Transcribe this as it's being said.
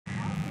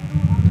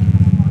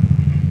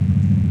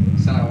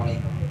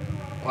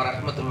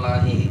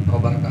warahmatullahi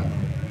wabarakatuh.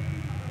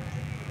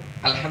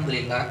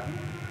 Alhamdulillah.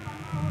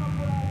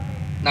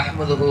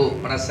 Nahmaduhu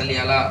wa nusalli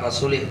ala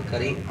rasulil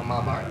karim, amma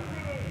ba'd.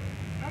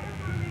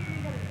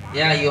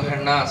 Ya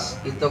ayyuhan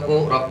nas,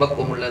 ittaqu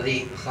rabbakumul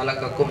ladzi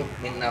khalaqakum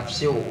min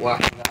nafsin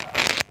wahidah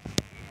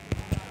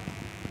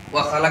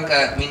wa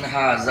khalaqa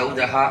minha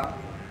zawjaha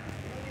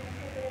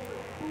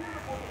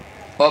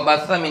wa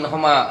batha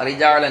minhuma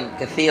rijalan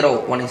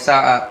katsiran wa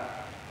nisaa'a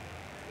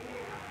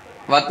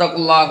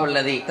wattaqullaha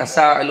alladzi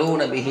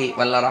tasaaluna bihi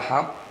wal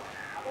arham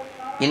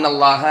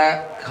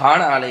innallaha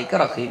kana alayka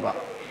raqiba.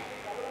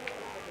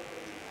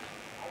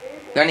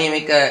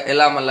 கண்ணியமிக்க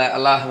எல்லாம் அல்ல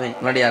அல்லாஹ்வின்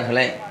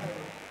நடிகார்களே,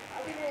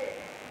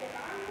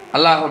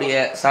 அல்லாஹுடைய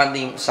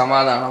சாந்தியும்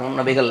சமாதானமும்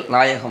நபிகள்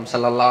நாயகம்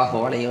ஸல்லல்லாஹு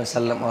அலைஹி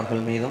வஸல்லம்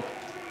அவர்கள் மீதும்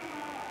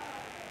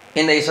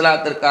இந்த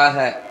இஸ்லாத்திற்காக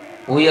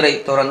உயிரை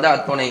துறந்த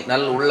அத்துணை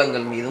நல்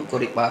உள்ளங்கள் மீதும்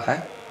குறிப்பாக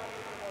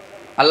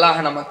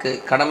அல்லாஹ் நமக்கு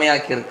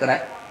கடமையாக்கி இருக்கிற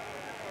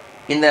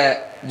இந்த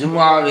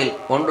ஜும்ஆவில்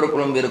ஒன்று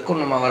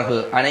குழும்பிருக்கும் நம்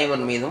அவர்கள்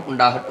அனைவர் மீதும்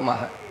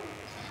உண்டாகட்டுமாக.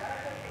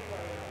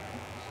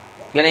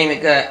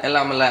 கண்ணியமிக்க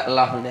எல்லாம் அல்ல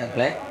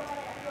அல்லாஹ்வினர்களே,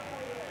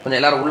 கொஞ்சம்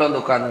எல்லாரும் உள்ளே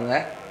வந்து உட்காந்துங்க,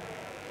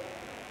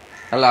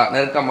 நல்லா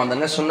நெருக்கமாக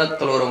வந்துங்க. சுன்னத்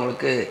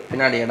தொழுகிறவங்களுக்கு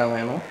பின்னாடி இடம்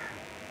வேணும்.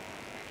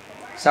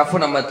 சஃபு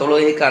நம்ம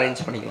தொழுகைக்கு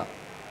அரேஞ்ச் பண்ணிக்கலாம்.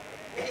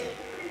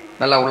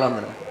 நல்லா உள்ள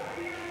வந்துடுங்க.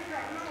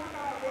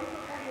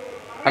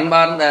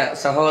 அன்பார்ந்த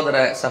சகோதர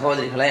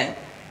சகோதரிகளே,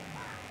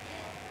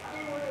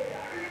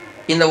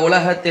 இந்த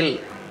உலகத்தில்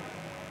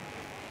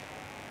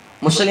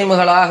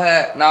முஸ்லிம்களாக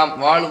நாம்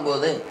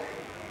வாழும்போது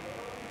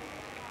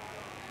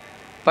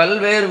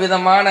பல்வேறு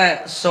விதமான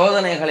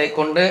சோதனைகளை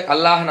கொண்டு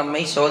அல்லாஹ்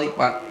நம்மை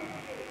சோதிப்பான்.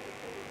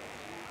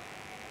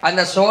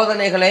 அந்த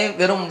சோதனைகளை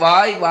வெறும்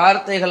வாய்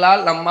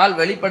வார்த்தைகளால் நம்மால்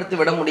வெளிப்படுத்தி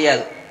விட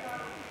முடியாது.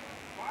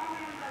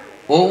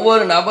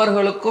 ஒவ்வொரு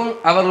நபர்களுக்கும்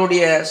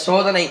அவர்களுடைய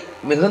சோதனை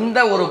மிகுந்த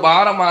ஒரு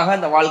பாரமாக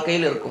அந்த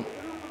வாழ்க்கையில் இருக்கும்.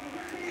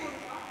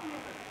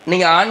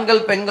 நீங்க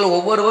ஆண்கள் பெண்கள்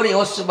ஒவ்வொருவரும்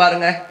யோசிச்சு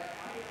பாருங்க.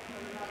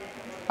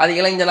 அது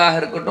இளைஞனாக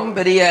இருக்கட்டும்,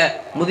 பெரிய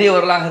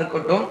முதியவர்களாக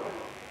இருக்கட்டும்,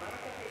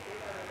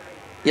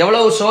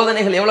 எவ்வளவு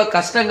சோதனைகள், எவ்வளவு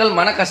கஷ்டங்கள்,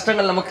 மன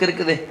கஷ்டங்கள் நமக்கு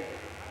இருக்குது.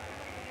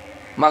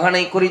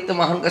 மகனை குறித்து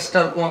மகன்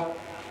கஷ்டம் இருக்கும்,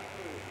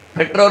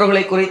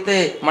 பெற்றோர்களை குறித்து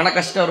மன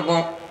கஷ்டம்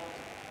இருக்கும்,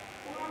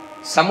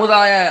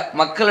 சமுதாய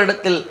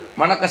மக்களிடத்தில்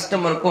மன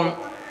கஷ்டம் இருக்கும்,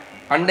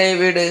 அண்டை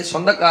வீடு,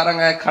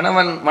 சொந்தக்காரங்க,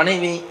 கணவன்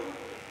மனைவி,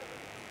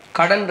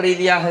 கடன்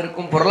ரீதியாக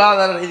இருக்கும்,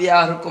 பொருளாதார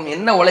ரீதியாக இருக்கும்.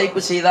 என்ன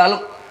உழைப்பு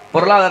செய்தாலும்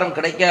பொருளாதாரம்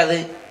கிடைக்காது.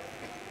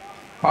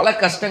 பல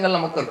கஷ்டங்கள்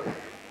நமக்கு இருக்கும்.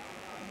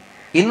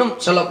 இன்னும்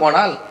சொல்ல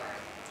போனால்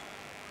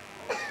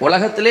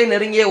உலகத்திலே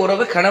நெருங்கிய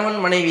உறவு கணவன்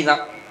மனைவி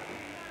தான்.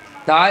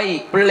 தாய்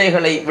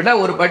பிள்ளைகளை விட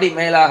ஒரு படி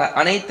மேலாக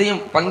அனைத்தையும்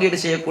பங்கீடு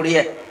செய்யக்கூடிய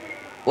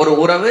ஒரு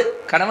உறவு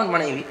கணவன்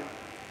மனைவி.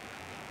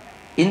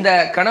 இந்த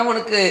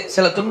கணவனுக்கு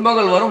சில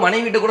துன்பங்கள் வரும்,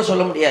 மனைவிட்ட கூட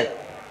சொல்ல முடியாது.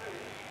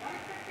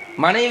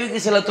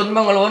 மனைவிக்கு சில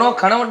துன்பங்கள் வரும்,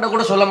 கணவன்கிட்ட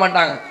கூட சொல்ல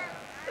மாட்டாங்க.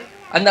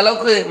 அந்த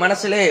அளவுக்கு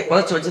மனசிலே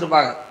புதைச்சி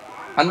வச்சிருப்பாங்க.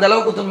 அந்த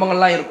அளவுக்கு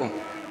துன்பங்கள்லாம் இருக்கும்.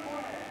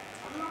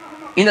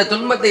 இந்த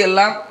துன்பத்தை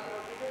எல்லாம்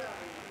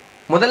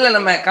முதல்ல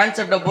நம்ம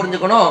கான்செப்டை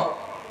புரிஞ்சுக்கணும்.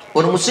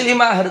 ஒரு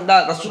முஸ்லீமாக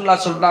இருந்தால்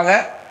ரசூலுல்லாஹ் சொல்றாங்க,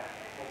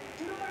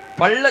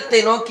 பள்ளத்தை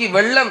நோக்கி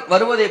வெள்ளம்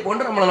வருவதை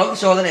போன்று நம்மளை நோக்கி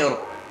சோதனை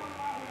வரும்.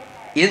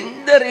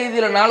 எந்த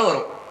ரீதியிலனாலும்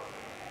வரும்.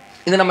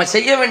 இது நம்ம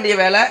செய்ய வேண்டிய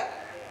வேலை.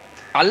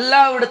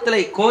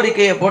 அல்லாஹ்விடத்தில்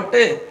கோரிக்கையை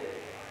போட்டு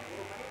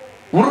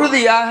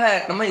உறுதியாக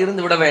நம்ம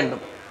இருந்து விட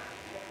வேண்டும்.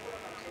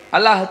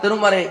 அல்லாஹ்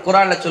திருமறை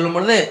குர்ஆன்ல சொல்லும்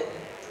பொழுது,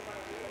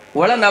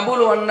 வல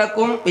நபுலு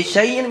அன்னக்கும்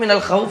பிஷையின்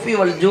மினல் ஹௌஃபி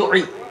வல்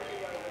ஜூஇ,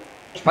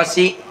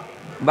 பசி,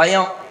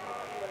 பயம்,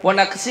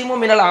 வனக்ஸிமு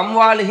மினல்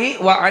அம்வாலிஹி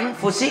வ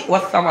அன்ஃபுஸி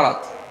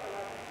வஸ்ஸமராத்,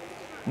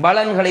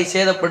 பலன்களை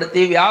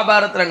சேதப்படுத்தி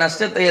வியாபாரத்தில்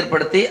நஷ்டத்தை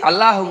ஏற்படுத்தி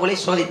அல்லாஹ் உங்களை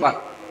சோதிப்பான்.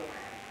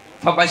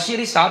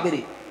 ஃபபஷிரி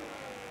சாபிரி,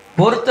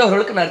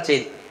 பொறுத்தவர்களுக்கு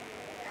நற்செய்தி,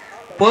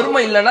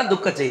 பொறுமை இல்லைன்னா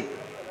துக்க செய்தி.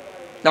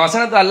 இந்த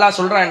வசனத்தை அல்லாஹ்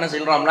சொல்றான். என்ன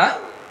சொல்றான்னா,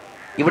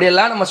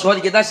 இப்படியெல்லாம் நம்ம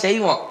சோதிக்கத்தான்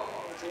செய்வோம்.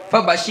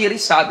 ஃபபஷிரி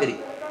சாபிரி,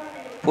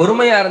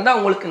 பொறுமையா இருந்தா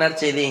உங்களுக்கு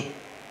நற்செய்தி.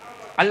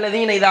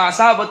 அல்லதீன இதா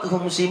அஸாபத்துஹு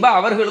முஸீபா,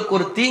 அவர்களுக்கு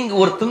ஒரு தீங்கு,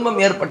 ஒரு துன்பம்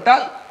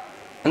ஏற்பட்டால்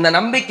அந்த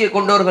நம்பிக்கை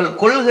கொண்டவர்கள்,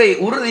 கொள்கை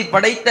உறுதி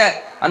படைத்த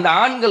அந்த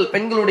ஆண்கள்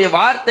பெண்களுடைய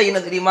வார்த்தை என்ன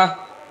தெரியுமா?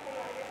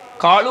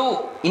 காலு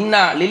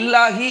இன்னா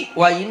லில்லாஹி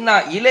வ இன்னா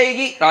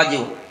இலைஹி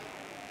ராஜிஊன்.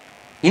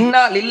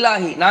 இன்னா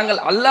லில்லாஹி, நாங்கள்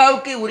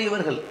அல்லாஹ்வுக்கே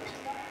உரியவர்கள்,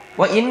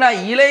 வ இன்னா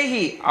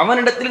இலைஹி,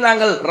 அவனிடத்தில்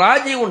நாங்கள்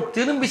ராஜிஊன்,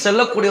 திரும்பி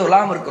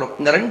செல்லக்கூடியவர்களாக இருக்கிறோம்.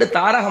 இந்த ரெண்டு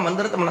தாரக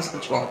மந்திரத்தை மனசு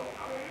வச்சுக்கோங்க.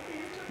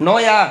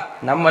 நோயா,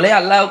 நம்மளே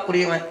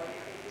அல்லாஹ்வுக்குரியவன்.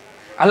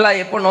 அல்லாஹ்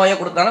எப்போ நோயை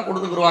கொடுத்தானோ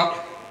கொடுத்துக்குருவான்.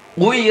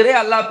 உயிரே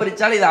அல்லாஹ்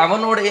பிரிச்சாலும் இது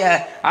அவனுடைய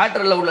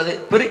ஆற்றலில் உள்ளது.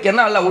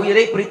 பிரிக்கன்னா அல்லாஹ்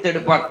உயிரை பிரித்து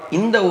எடுப்பான்.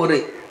 இந்த ஒரு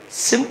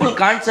சிம்பிள்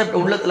கான்செப்ட்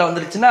உள்ளத்துல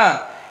வந்துருச்சுன்னா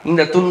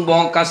இந்த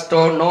துன்பம்,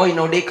 கஷ்டம், நோய்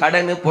நொடி,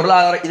 கடன்,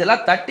 பொருளாதாரம்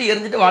இதெல்லாம் தட்டி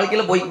எரிஞ்சிட்டு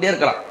வாழ்க்கையில போய்கிட்டே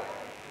இருக்கலாம்.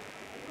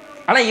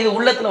 ஆனா இது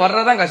உள்ளத்துல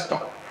வர்றதான்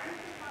கஷ்டம்.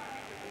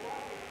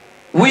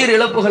 உயிர்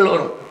இழப்புகள்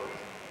வரும்,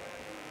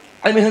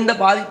 அது மிகுந்த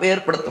பாதிப்பை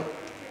ஏற்படுத்தும்.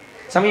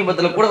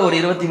 சமீபத்தில் கூட ஒரு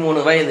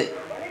 23 வயது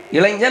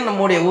இளைஞன்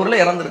நம்முடைய ஊர்ல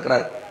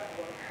இறந்திருக்கிறார்.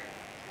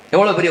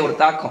 எவ்வளவு பெரிய ஒரு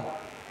தாக்கம்.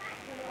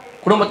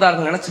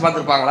 குடும்பத்தார்கள் நினைச்சு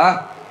பார்த்துருப்பாங்களா?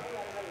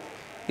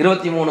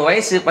 23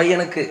 வயசு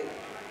பையனுக்கு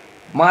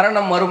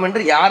மரணம் வரும்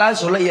என்று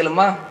யாராவது சொல்ல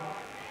இயலுமா?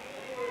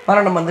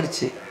 மரணம்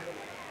வந்துருச்சு,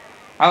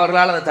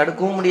 அவர்களால் அதை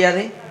தடுக்கவும்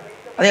முடியாது,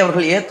 அதை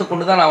அவர்கள்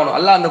ஏற்றுக்கொண்டு தான் ஆகணும்.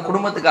 அல்லாஹ் அந்த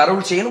குடும்பத்துக்கு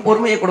அருள் செய்யணும்,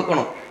 பொறுமையை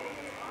கொடுக்கணும்.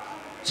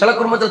 சில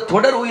குடும்பத்தில்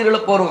தொடர்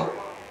உயிரிழப்பு வரும்,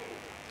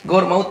 இங்கே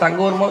ஒரு மவுத்து,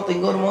 அங்கே ஒரு மவுத்து,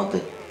 இங்கே ஒரு மவுத்து,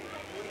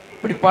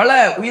 இப்படி பல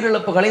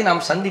உயிரிழப்புகளை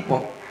நாம்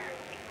சந்திப்போம்.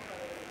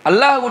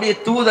 அல்லாஹ்வுடைய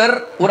தூதர்,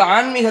 ஒரு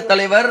ஆன்மீக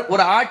தலைவர்,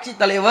 ஒரு ஆட்சி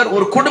தலைவர்,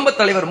 ஒரு குடும்ப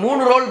தலைவர்,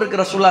 3 ரோல்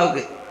இருக்கிற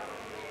ரசூலுல்லாஹ்வுக்கு.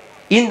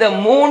 இந்த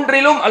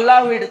 3லும்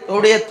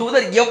அல்லாஹ்வுடைய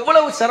தூதர்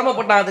எவ்வளவு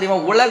சிரமப்பட்டாங்க தெரியுமா?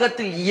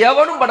 உலகத்தில்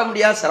எவனும் பட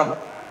முடியாத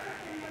சிரமம்.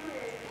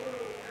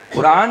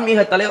 ஒரு ஆன்மீக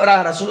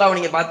தலைவராக ரசூலுல்லாஹ்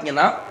நீங்க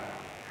பாத்தீங்கன்னா,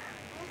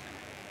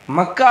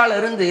 மக்கால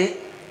இருந்து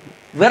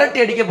விரட்டி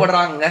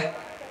அடிக்கப்படுறாங்க.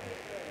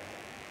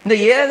 இந்த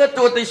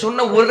ஏகத்துவத்தை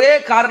சொன்ன ஒரே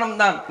காரணம்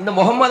தான், இந்த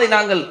முகம்மதை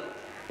நாங்கள்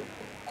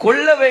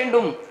கொல்ல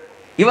வேண்டும்,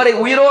 இவரை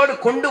உயிரோடு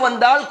கொண்டு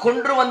வந்தால்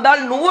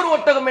 100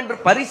 ஒட்டகம் என்று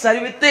பரிசு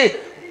அறிவித்து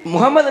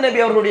முகமது நபி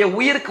அவர்களுடைய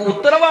உயிருக்கு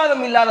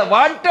உத்தரவாதம் இல்லாத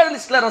வாண்டட்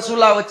லிஸ்ட்ல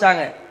ரசூலுல்லாஹ்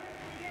வச்சாங்க.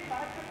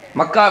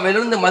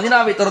 மக்காவிலிருந்து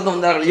மதீனாவை திறந்து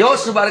வந்தார்கள்.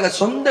 யோசிச்சு பாருங்க,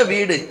 சொந்த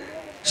வீடு,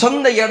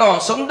 சொந்த இடம்,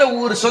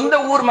 சொந்த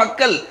ஊர்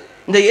மக்கள்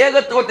இந்த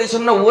ஏகத்துவத்தை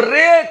சொன்ன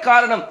ஒரே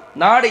காரணம்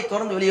நாடை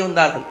திறந்து வெளியே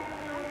வந்தார்கள்.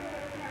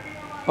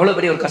 அவ்வளவு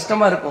பெரிய ஒரு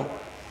கஷ்டமா இருக்கும்.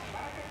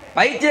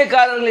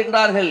 பைத்தியக்காரர்கள்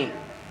என்றார்கள்.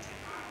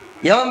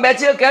 எவன்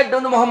பேச்சையோ கேட்டு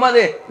வந்து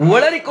முகமது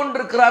உளறி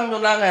கொண்டிருக்கிறான்னு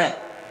சொன்னாங்க,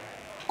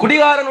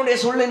 குடிகாரனுடைய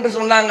சொல் என்று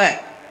சொன்னாங்க.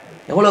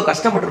 எவ்வளவு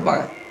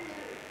கஷ்டப்பட்டிருப்பாங்க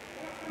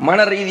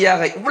மன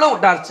ரீதியாக. இவ்வளவு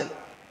டார்ச்சல்.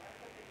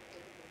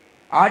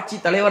 ஆட்சி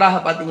தலைவராக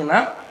பார்த்தீங்கன்னா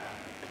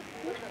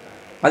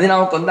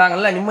மதீனாவுக்கு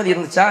வந்தாங்கல்ல, நிம்மதி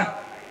இருந்துச்சா?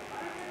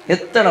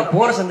 எத்தனை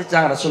போரை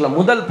சந்திச்சாங்க ரசூலுல்லாஹ்.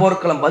 முதல்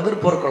போர்க்களம்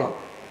பத்ர் போர்க்களம்.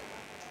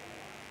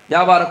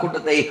 வியாபார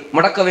கூட்டத்தை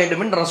முடக்க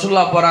வேண்டும் என்று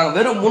ரசூலுல்லாஹ் போறாங்க.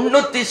 வெறும்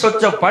 300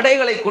 சொச்ச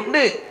படைகளை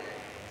கொண்டு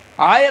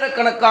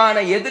ஆயிரக்கணக்கான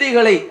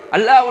எதிரிகளை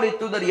அல்லாஹ்வுடைய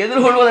தூதர்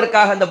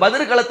எதிர்கொள்வதற்காக அந்த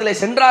பத்ர் களத்திலே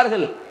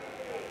சென்றார்கள்.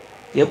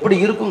 எப்படி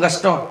இருக்கும்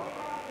கஷ்டம்.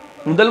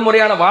 முதல்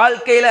முறையான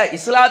வாழ்க்கையில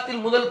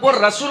இஸ்லாத்தில் முதல் போர்,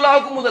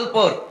 ரசூலுல்லாஹ்வுக்கு முதல்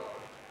போர்.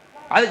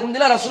 அதுக்கு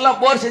முன்னாடி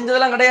ரசூலுல்லாஹ் போர்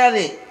செஞ்சதெல்லாம்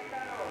கிடையாது.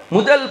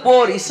 முதல்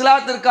போர்,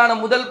 இஸ்லாத்திற்கான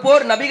முதல்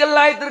போர், நபிகள்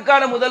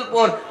நாயகத்திற்கான முதல்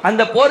போர்.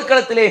 அந்த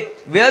போர்க்களத்திலே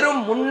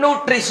வெறும்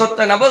 300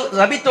 சொத்த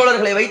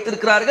நபித்தோழர்களை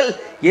வைத்திருக்கிறார்கள்.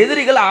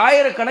 எதிரிகள்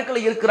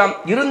ஆயிரக்கணக்கில் இருக்கிறான்.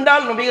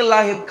 இருந்தால் நபிகள்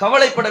நாயகம்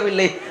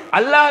கவலைப்படவில்லை,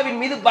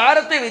 அல்லாஹ்வின் மீது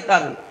பாரத்தை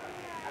வைத்தார்கள்.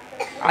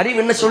 அறிவு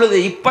என்ன சொல்லுது?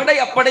 இப்படை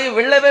அப்படை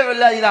வெல்லவே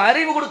வெல்லாது. இது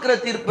அறிவு கொடுக்கிற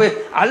தீர்ப்பு,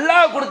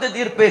 அல்லாஹ் கொடுத்த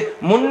தீர்ப்பு.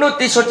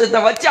 300 சொச்சத்தை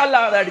வச்சு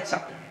அல்லாஹ் அதை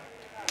அடிச்சான்.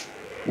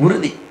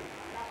 உறுதி.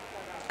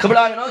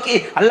 கிப்லாவை நோக்கி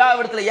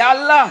அல்லாஹ்விடத்தில், யா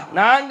அல்லாஹ்,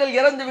 நாங்கள்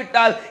இறந்து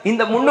விட்டால்,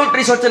 இந்த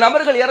 300 சொச்ச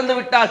நபர்கள் இறந்து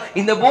விட்டால்,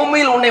 இந்த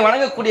பூமியில் உன்னை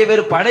வணங்கக்கூடிய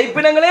வேறு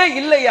படைப்பினங்களே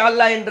இல்லை யா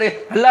அல்லாஹ் என்று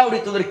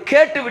அல்லாஹ்வுடைய தூதர்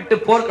கேட்டுவிட்டு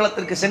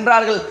போர்க்களத்திற்கு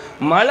சென்றார்கள்.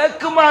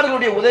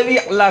 மலக்குமார்களுடைய உதவி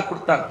அல்லாஹ்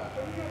கொடுத்தான்.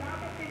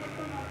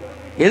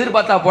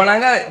 எதிர்பார்த்தா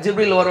போனாங்க,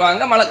 ஜிப்ரீல்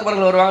வருவாங்க,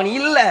 மலக்குமார்கள் வருவாங்க.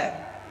 இல்ல,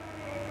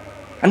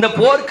 அந்த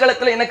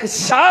போர்க்களத்தில் எனக்கு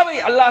சாவை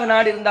அல்லாஹ்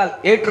நாடி இருந்தால்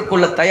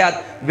ஏற்றுக்கொள்ள தயார்,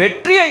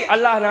 வெற்றியை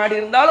அல்லாஹ் நாடி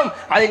இருந்தாலும்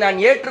அதை நான்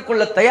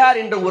ஏற்றுக்கொள்ள தயார்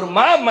என்று ஒரு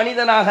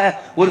மனிதனாக,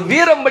 ஒரு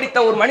வீரம் படித்த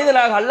ஒரு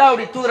மனிதனாக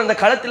அல்லாஹ்வுடைய தூதர் அந்த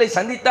களத்திலே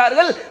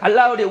சந்தித்தார்கள்.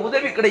 அல்லாஹ்வுடைய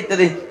உதவி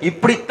கிடைத்தது.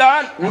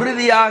 இப்படித்தான்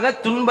உறுதியாக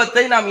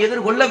துன்பத்தை நாம்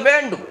எதிர்கொள்ள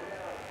வேண்டும்.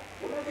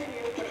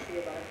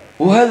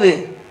 உஹது,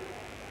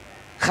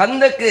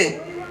 கந்தக்கு,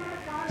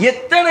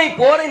 எத்தனை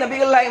போரை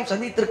நபிகள் நாயகம்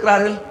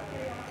சந்தித்திருக்கிறார்கள்.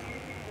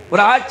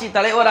 ஒரு ஆட்சி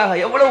தலைவராக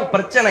எவ்வளவு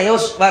பிரச்சனை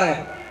யோசிச்சு பாருங்க.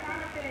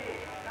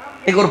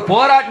 ஒரு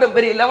போராட்டம்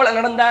பெரிய லெவலில்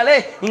நடந்தாலே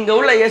இங்க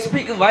உள்ள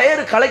எஸ்பிக்கு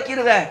வயறு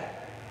கலக்கிருத.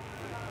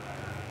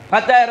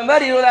 10,000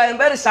 பேர் 20,000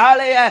 பேர்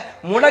சாலைய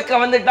முடக்க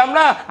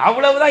வந்துட்டோம்னா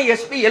அவ்வளவுதான்.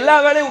 எஸ்பி எல்லா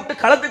வேலையும் விட்டு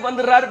களத்துக்கு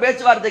வந்துடுறாரு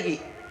பேச்சுவார்த்தைக்கு.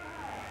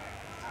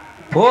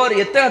 போர்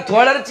எத்தனை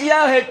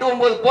தொடர்ச்சியாக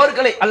 8-9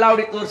 போர்களை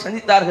அல்லாஹ்வுடைய தூதர்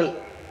சந்தித்தார்கள்.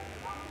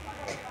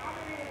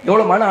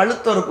 எவ்வளவு மன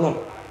அழுத்தம் இருக்கும்,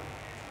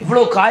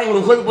 இவ்வளவு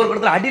காயங்கள். உஹது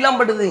போர்க்களத்தில்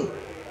அடிலாம் படுது.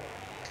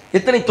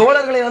 எத்தனை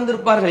தோழர்களை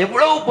வந்திருப்பார்கள்,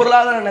 எவ்வளவு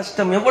பொருளாதார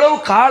நஷ்டம், எவ்வளவு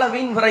கால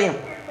வீண் விரயம்.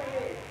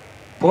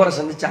 போரை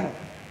சந்திச்சாங்க.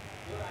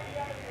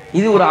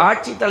 இது ஒரு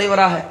ஆட்சி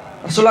தலைவராக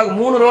ரசூலுல்லாஹ்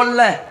 3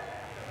 ரோல்ல,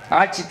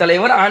 ஆட்சி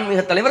தலைவர்,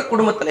 ஆன்மீக தலைவர்,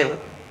 குடும்ப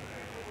தலைவர்.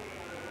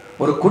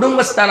 ஒரு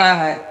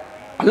குடும்பஸ்தானாக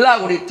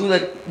அல்லாஹ்வுடைய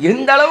தூதர்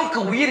எந்த அளவுக்கு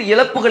உயிர்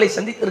இழப்புகளை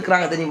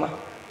சந்தித்திருக்கிறாங்க தெரியுமா?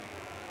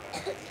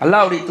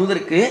 அல்லாஹ்வுடைய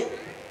தூதருக்கு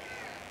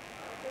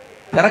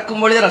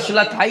பிறக்கும் பொழுதே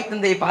ரசூலுல்லாஹ் தாய்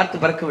தந்தையை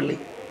பார்த்து பிறக்கவில்லை.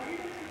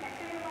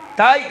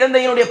 தாய்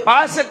தந்தையினுடைய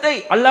பாசத்தை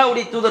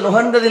அல்லாஹ்வுடைய தூதர்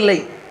நுகர்ந்ததில்லை.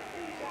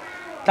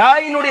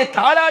 தாயினுடைய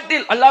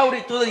தாலாட்டில்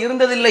அல்லாஹ்வுடைய தூதர்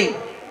இருந்ததில்லை.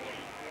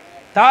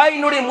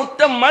 தாயினுடைய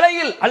முத்தம்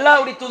மலையில்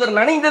அல்லாஹ்வுடைய தூதர்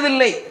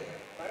நனைந்ததில்லை.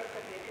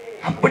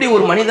 அப்படி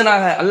ஒரு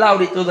மனிதனாக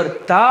அல்லாஹ்வுடைய தூதர்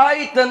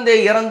தாய் தந்தை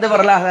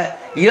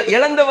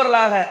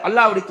இழந்தவர்களாக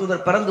அல்லாஹ்வுடைய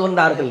தூதர் பிறந்து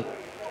வந்தார்கள்.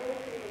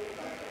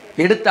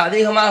 எடுத்து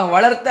அதிகமாக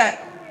வளர்த்த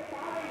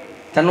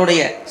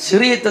தன்னுடைய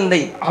சிறிய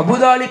தந்தை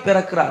அபூதாலிப்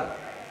பிறக்கிறார்.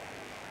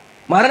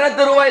 மரண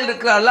தருவாயில்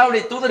இருக்கிற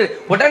அல்லாஹ்வுடைய தூதர்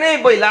உடனே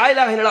போய் லா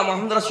இலாஹ இல்லல்லாஹ்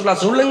முஹம்மது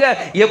ரசூலுல்லாஹ் சொல்லுங்க,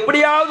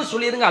 எப்படியாவது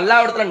சொல்லிருங்க,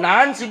 அல்லாஹ்விடத்தில்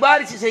நான்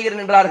சிபாரிசு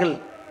செய்கிறேன் என்றார்கள்.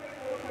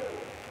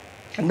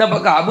 அந்த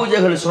பக்கம்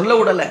அபூஜஹல் சொல்ல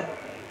விடல.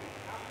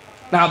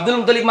 நான் அப்துல்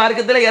முத்தலிப்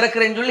மார்க்கத்தில்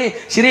இறக்குறேன்னு சொல்லி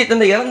சிறிய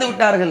தந்தை இறந்து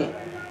விட்டார்கள்.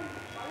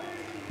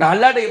 நான்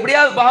அல்லாஹ்ட்ட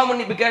எப்படியாவது பாவ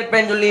மன்னிப்பு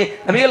கேட்பேன்னு சொல்லி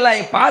நபிகள்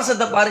என்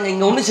பாசத்தை பாருங்க,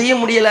 இங்க ஒன்றும் செய்ய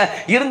முடியல,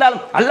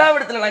 இருந்தாலும்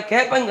அல்லாஹ்விடத்துல நான்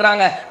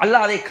கேட்பேங்கிறாங்க.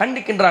 அல்லாஹ் அதை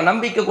கண்டிக்கின்றான்.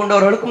 நம்பிக்கை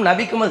கொண்டவர்களுக்கும்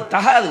நபிக்கும் அது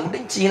தகாது,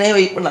 முடிச்சு இணை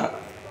வைப்புனா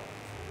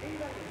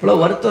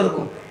இவ்வளவு வருத்தம்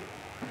இருக்கும்.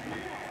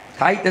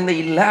 தாய் தந்தை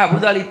இல்லை,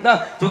 அபூதாலிப்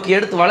தான் தூக்கி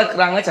எடுத்து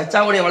வளர்க்குறாங்க.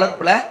 சச்சாவுடைய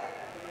வளர்ப்புல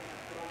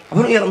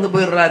அவரும் இறந்து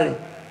போயிடுறாரு.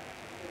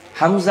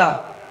 ஹம்சா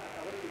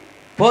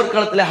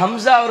போர்க்களத்தில்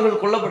ஹம்சா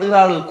அவர்கள்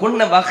கொல்லப்படுகிறார்கள்.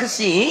 கொன்ன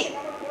வஹ்ஷி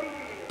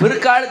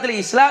பிற்காலத்தில்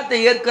இஸ்லாத்தை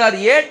ஏற்கிறார்.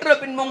 ஏற்ற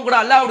பின்பும் கூட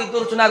அல்லாஹ்வுடைய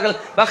தூதர் சொன்னார்கள்,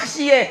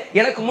 வஹ்ஷியே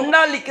எனக்கு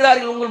முன்னால்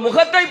நிற்கிறார்கள், உங்கள்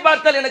முகத்தை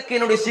பார்த்தால் எனக்கு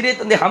என்னுடைய சிறிய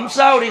தந்தை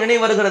ஹம்சாவுடைய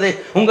நினைவு வருகிறது,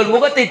 உங்கள்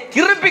முகத்தை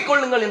திருப்பிக்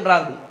கொள்ளுங்கள்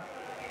என்றார்கள்.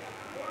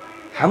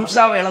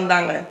 ஹம்சாவை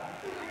இழந்தாங்க.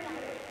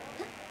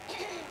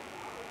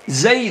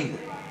 ஸைத்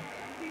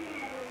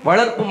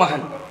வளர்ப்பு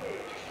மகன்,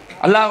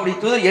 அல்லாஹ்வுடைய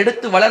தூதர்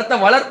எடுத்து வளர்த்த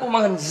வளர்ப்பு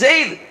மகன்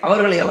ஸைத்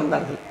அவர்களை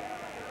இழந்தார்கள்.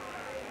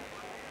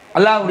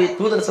 அல்லாஹ்வுடைய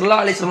தூதர்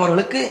ஸல்லல்லாஹு அலைஹி வஸல்லம்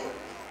அவர்களுக்கு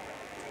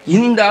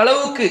இந்த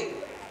அளவுக்கு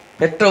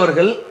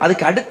பெற்றவர்கள்,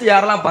 அதுக்கு அடுத்து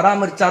யாரெல்லாம்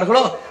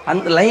பராமரித்தார்களோ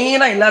அந்த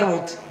லைனா எல்லாரும்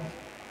மூச்சு.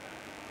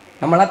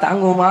 நம்மளாம்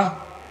தாங்குவோமா?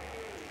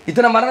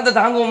 இத்தனை மரணத்தை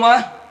தாங்குவோமா?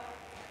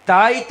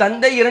 தாய்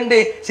தந்தை 2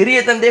 சிறிய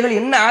தந்தைகள்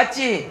என்ன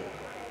ஆச்சு?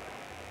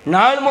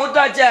 4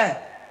 மௌத்தாச்ச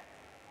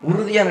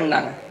உறுதியா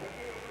நின்றாங்க.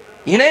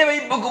 இணை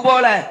வைப்புக்கு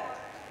போல,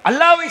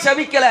 அல்லாஹ்வை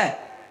சபிக்கல,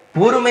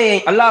 பொறுமையை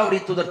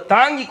அல்லாஹ்வுடைய தூதர்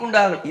தாங்கி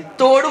கொண்டார்கள்.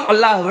 இத்தோடும்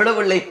அல்லாஹ்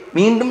விடவில்லை,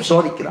 மீண்டும்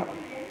சோதிக்கிறார்.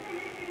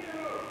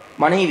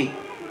 மனைவி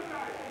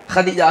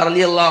கதீஜா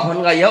ரலியல்லாஹு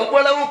அன்ஹா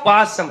எவ்வளவு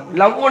பாசம்,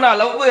 லவ்னா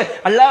லவ்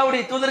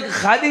அல்லாஹ்வுடைய தூதருக்கு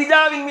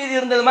கதீஜாவின் மீது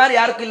இருந்தது மாதிரி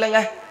யாருக்கும்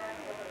இல்லைங்க.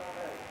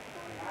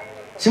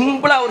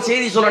 சிம்பிளா ஒரு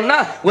செய்தி சொல்லணும்னா,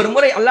 ஒரு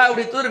முறை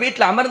அல்லாஹ்வுடைய தூதர்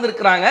வீட்டில் அமர்ந்து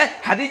இருக்கிறாங்க.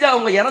 கதீஜா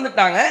அவங்க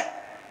இறந்துட்டாங்க.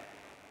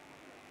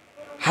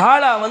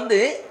 ஹாலா வந்து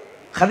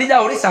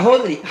கதீஜாவுடைய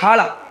சகோதரி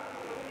ஹாலா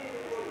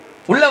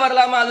உள்ள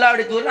வரலாமா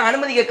அல்லாஹ்வுடைய தூதர்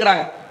அனுமதி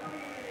கேட்கிறாங்க.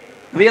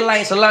 நபிகள்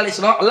ஸல்லல்லாஹு அலைஹி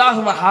வஸல்லம்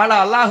அல்லாஹும்ம ஹாலா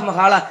அல்லாஹும்ம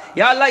ஹாலா,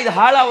 யா அல்லாஹ் இது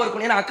ஹாலாவா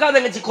இருக்கும், ஏன்னா அக்கா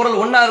தங்கச்சி குரல்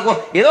ஒண்ணா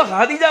இருக்கும், ஏதோ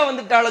கதீஜா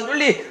வந்துட்டாலும்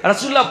சொல்லி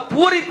ரசூலுல்லாஹ்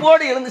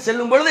பூரிப்போடு எழுந்து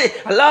செல்லும் பொழுது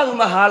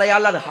அல்லாஹும்ம ஹாலா, யா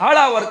அல்லாஹ்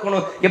ஹாலாவா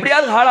இருக்கணும்,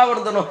 எப்படியாவது ஹாலாவா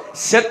இருந்தணும்,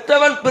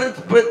 செத்தவன்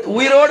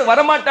உயிரோடு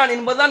வரமாட்டான்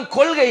என்பதுதான்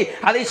கொள்கை,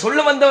 அதை சொல்ல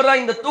வந்தவர்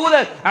தான் இந்த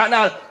தூதர்.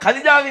 ஆனால்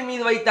கதீஜாவின்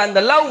மீது வைத்த அந்த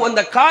லவ்,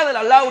 அந்த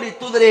காதல் அல்லாஹ்வுடைய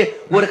தூதரே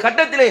ஒரு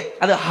கட்டத்திலே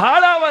அது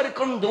ஹாலாவா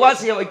இருக்கணும் துவா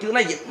செய்ய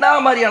வைக்குதுன்னா என்ன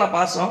மாதிரியான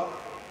பாசம்.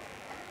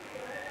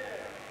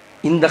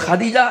 இந்த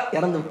கதீஜா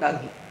இறந்து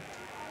விட்டார்கள்.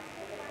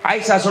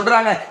 ஆயிஷா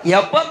சொல்றாங்க,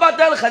 எப்ப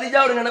பார்த்தாலும்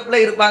கதீஜாவோட நினைப்புல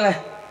இருப்பாங்க.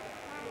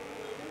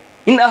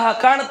 இன்னஹா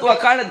கானத் வ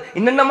கானத்,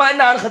 இன்னென்ன மாதிரி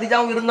நான்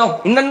கதீஜாவும் இருந்தோம்,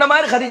 இன்னென்ன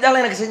மாதிரி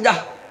கதீஜாலாம் எனக்கு செஞ்சா,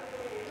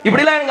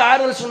 இப்படிலாம் எனக்கு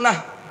ஆறுதல் சொன்னா.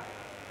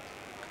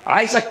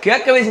 ஆயிஷா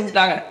கேட்கவே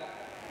செஞ்சுட்டாங்க.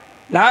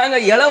 நாங்க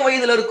இளம்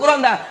வயதுல இருக்கிறோம்,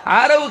 அந்த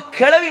அரவு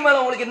கிழவி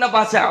மேல உங்களுக்கு என்ன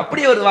பாசம்,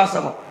 அப்படி ஒரு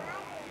வாசகம்.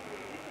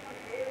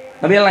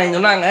 நபிகள்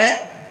சொன்னாங்க,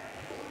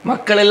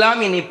 மக்கள்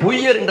எல்லாம் என்னை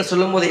பொய்யர் என்று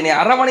சொல்லும் போது என்னை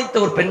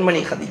அரவணைத்த ஒரு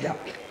பெண்மணி கதீஜா.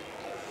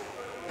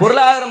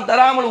 பொருளாதாரம்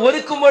தராமல்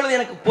ஒதுக்கும் பொழுது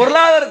எனக்கு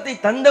பொருளாதாரத்தை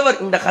தந்தவர்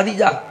இந்த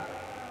கதீஜா.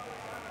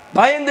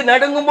 பயந்து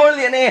நடுங்கும் பொழுது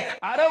என்னை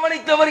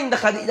அரவணைத்தவர் இந்த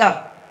கதீஜா.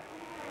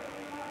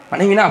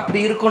 மனைவினா அப்படி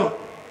இருக்கணும்.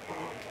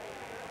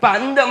 இப்ப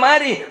அந்த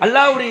மாதிரி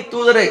அல்லாஹ்வுடைய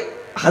தூதரை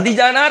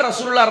கதீஜானா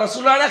ரசூலுல்லாஹ்,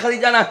 ரசூலுல்லாஹ்னா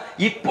கதீஜானா,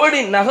 இப்படி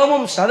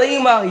நகமும்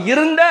சதையுமாக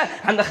இருந்த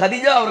அந்த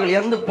கதீஜா அவர்கள்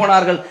இறந்து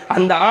போனார்கள்.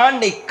 அந்த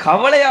ஆண்டை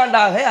கவலை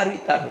ஆண்டாக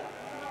அறிவித்தார்கள்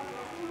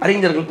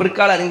அறிஞர்கள்,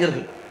 பிற்கால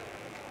அறிஞர்கள்.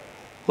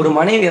 ஒரு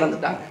மனைவி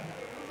இறந்துட்டாங்க,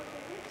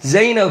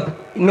 ஜைனப்.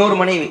 இன்னொரு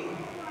மனைவி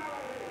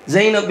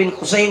ஜைனப் பின்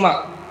குசைமா.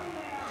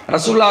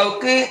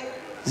 ரசூலுல்லாஹ்வுக்கு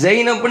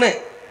ஜைனப்னு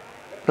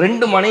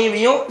 2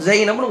 மனைவியும்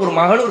ஜைனப்னு ஒரு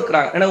மகளும்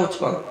இருக்கிறாங்க, என்ன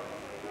வச்சுக்கோங்க.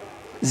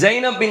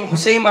 ஜைனப் பின்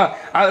குசைமா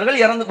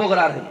அவர்கள் இறந்து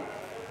போகிறார்கள்.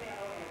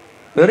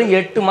 வெறும்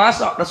 8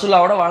 மாசம்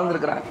ரசூலுல்லாஹ்வோட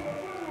வாழ்ந்திருக்கிறாங்க.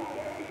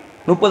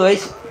 30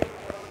 வயசு.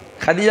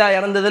 கதீஜா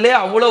இறந்ததுலே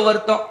அவ்வளோ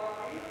வருத்தம்.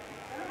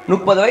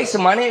 30 வயசு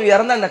மனைவி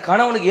இறந்த அந்த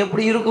கணவனுக்கு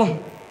எப்படி இருக்கும்?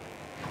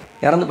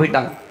 இறந்து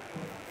போயிட்டாங்க.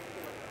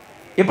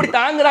 எப்படி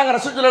தாங்குறாங்க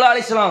ரசூல் ஸல்லல்லாஹு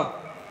அலைஹி வஸல்லம்?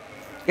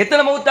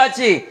 எத்தனை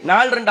மௌத்தாச்சு?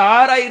 4 2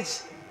 6 ஆயிடுச்சு.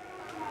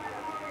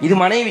 இது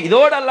மனைவி.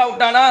 இதோடு அல்லாஹ்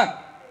விட்டானா,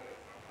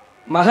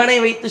 மகனை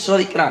வைத்து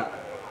சோதிக்கிறான்.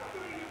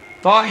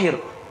 தாஹிர்,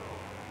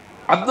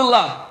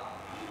 அப்துல்லா,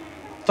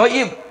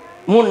 தொய்யிப்,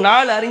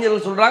 3-4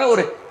 அறிஞர்கள் சொல்றாங்க.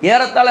 ஒரு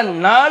ஏறத்தாழ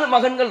 4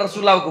 மகன்கள்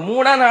ரசூலுல்லாஹ்வுக்கு.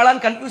 3ஆ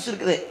 4ஆன்னு கன்ஃபியூஸ்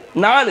இருக்குது.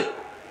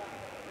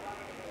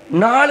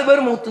 4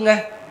 பேர் மூத்துங்க.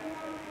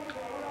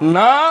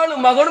 4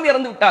 மகனும்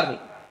இறந்து விட்டார்கள்.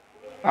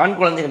 ஆண்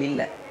குழந்தைகள்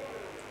இல்லை.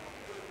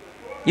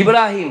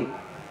 இப்ராஹிம்,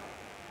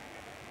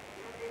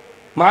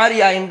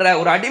 மாரியா என்ற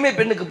ஒரு அடிமை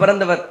பெண்ணுக்கு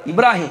பிறந்தவர்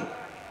இப்ராஹிம்,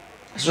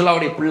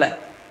 ரசூலுல்லாஹ்வுடைய பிள்ளை.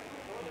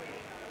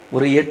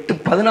 ஒரு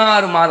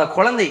 8-16 மாத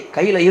குழந்தை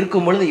கையில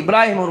இருக்கும் பொழுது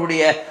இப்ராஹிம்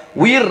அவருடைய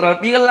உயிர்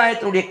நபிகள்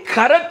நாயகத்தினுடைய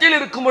கரத்தில்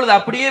இருக்கும் பொழுது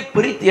அப்படியே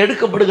பிரித்து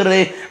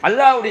எடுக்கப்படுகிறது.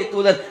 அல்லாஹ்வுடைய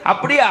தூதர்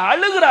அப்படியே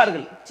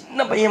அழுகிறார்கள்.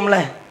 சின்ன பையன்ல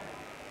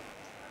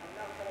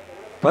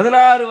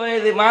 16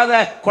 வயது மாத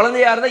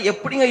குழந்தையா இருந்தா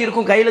எப்படிங்க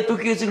இருக்கும்? கையில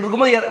தூக்கி வச்சுக்கிட்டு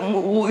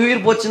இருக்கும்போது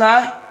உயிர் போச்சுன்னா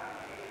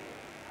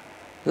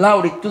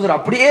அல்லாஹ்வுடைய தூதர்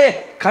அப்படியே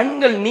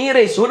கண்கள்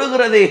நீரை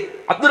சொருகிறது.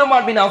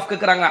 அப்துர்ரஹ்மான் பின் அவுஃப்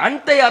கேக்குறாங்க,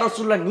 அன்த யா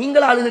ரசூலுல்லாஹ்,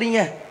 நீங்களா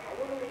அழுகிறீங்க?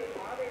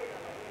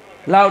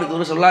 அல்லாஹ்வுடைய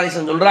தூதர் ஸல்லல்லாஹு அலைஹி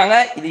வஸல்லம் சொல்றாங்க,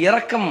 இது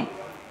இரக்கம்,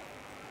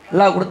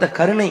 அல்லாஹ் கொடுத்த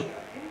கருணை.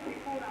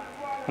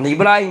 அந்த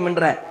இப்ராஹிம்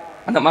என்ற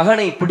அந்த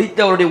மகனை பிடித்து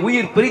அவருடைய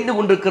உயிர் பிரிந்து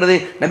கொண்டிருக்கிறது.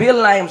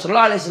 நபிகள் நாயகம்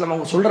ஸல்லல்லாஹு அலைஹி வஸல்லம்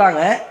அவங்க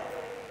சொல்றாங்க,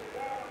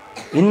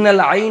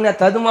 இன்னல் ஐன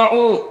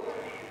ததுமஉ,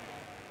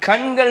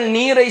 கண்கள்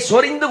நீரை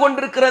சொரிந்து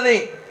கொண்டிருக்கிறது,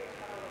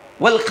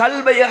 வல்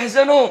கல்ப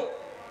யஹ்ஸனு,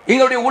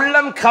 எங்களுடைய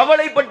உள்ளம்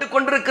கவலைப்பட்டு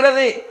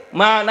கொண்டிருக்கிறது,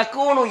 மா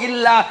நகூனு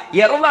இல்லா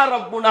யர்லா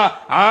ரப்புனா,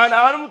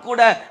 ஆனாலும்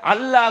கூட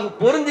அல்லாஹ்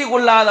பொருந்தி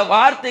கொள்ளாத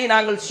வார்த்தை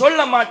நாங்கள் சொல்ல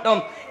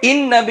மாட்டோம்.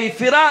 இன்னபி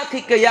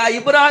ஃபிராகிக யா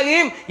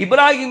இப்ராஹிம்,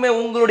 இப்ராஹிமே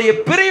உங்களுடைய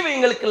பிரிவு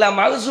எங்களுக்கு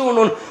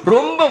மஹ்ஸூனுன்,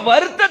 ரொம்ப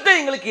வருத்தத்தை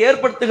எங்களுக்கு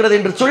ஏற்படுத்துகிறது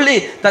என்று சொல்லி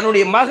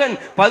தன்னுடைய மகன்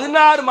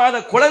 16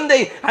 மாத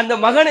குழந்தை அந்த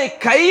மகனை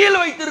கையில்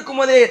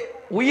வைத்திருக்கும் போதே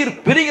உயிர்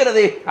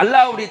பிரிகிறது.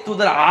 அல்லாஹ்வுடைய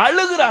தூதர்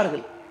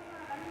அழுகிறார்கள்.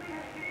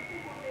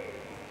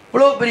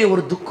 இவ்வளவு பெரிய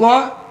ஒரு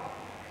துக்கம்.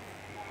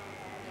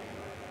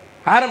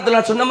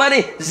 ஆரம்பத்தில் சொன்ன மாதிரி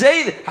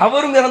ஜெயித்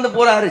அவரும் இறந்து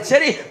போறாரு.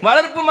 சரி,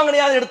 வளர்ப்பு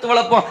மகனையாவது எடுத்து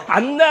வளர்ப்போம்,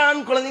 அந்த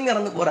ஆண் குழந்தையும்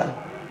இறந்து போறாரு.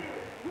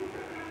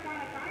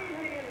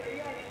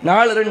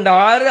 4 2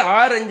 6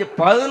 6 5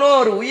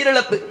 11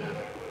 உயிரிழப்பு.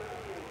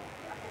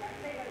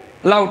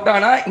 எல்லாம்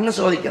விட்டானா இன்னும்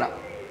சோதிக்கிறான்.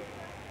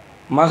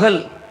 மகள்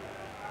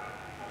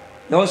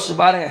யோசிச்சு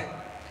பாருங்க.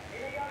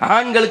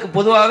 ஆண்களுக்கு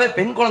பொதுவாகவே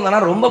பெண் குழந்தைனா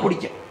ரொம்ப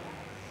பிடிக்கும்.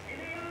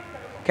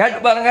 கேட்டு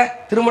பாருங்க,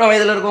 திருமண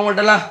வயதில்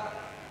இருக்கவங்கள்ட்ட எல்லாம்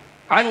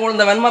ஆண்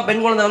குழந்தை வேணுமா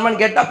பெண் குழந்தை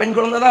வேணுமான்னு கேட்டால் பெண்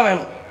குழந்தை தான்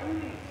வேணும்.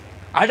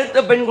 அடுத்த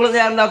பெண்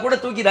குழந்தையா இருந்தால் கூட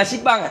தூக்கி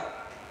ரசிப்பாங்க.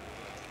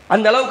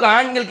 அந்த அளவுக்கு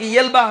ஆண்களுக்கு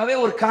இயல்பாகவே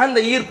ஒரு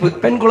காந்த ஈர்ப்பு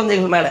பெண்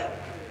குழந்தைகள் மேலே.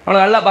 அவனை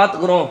நல்லா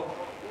பார்த்துக்கிறோம்,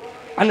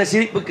 அந்த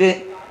சிரிப்புக்கு,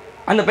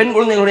 அந்த பெண்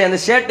குழந்தைகளுடைய அந்த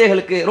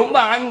சேட்டைகளுக்கு ரொம்ப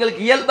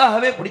ஆண்களுக்கு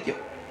இயல்பாகவே பிடிக்கும்.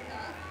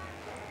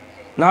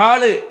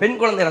 4 பெண்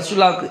குழந்தை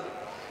ரசூலுல்லாஹ்வுக்கு,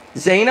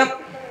 ஜைனப்,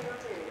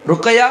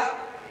 ருக்கையா,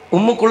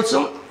 உம்மு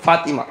குல்சும்,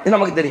 ஃபாத்திமா. இது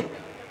நமக்கு தெரியும்.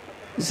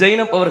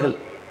 ஜைனப் அவர்கள்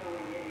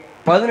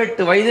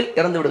 18 வயதில்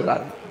இறந்து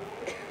விடுகிறார்கள்.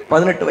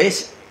 18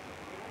 வயசு.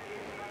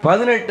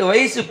 18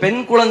 வயசு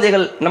பெண்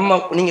குழந்தைகள்.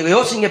 நீங்க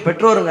யோசிங்க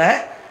பெற்றோருங்க,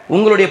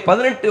 உங்களுடைய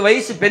 18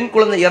 வயசு பெண்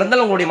குழந்தை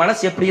இறந்தால் உங்களுடைய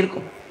மனசு எப்படி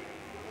இருக்கும்?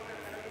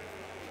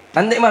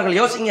 தந்தைமார்கள்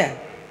யோசிங்க.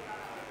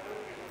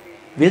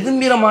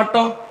 வெதும்பிர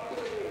மாட்டோம்.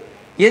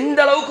 எந்த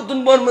அளவுக்கு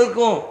துன்பம்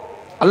இருக்கும்.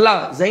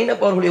 அல்லாஹ்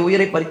ஜைனப் அவர்களுடைய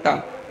உயிரை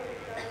பறித்தான்.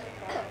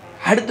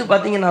 அடுத்து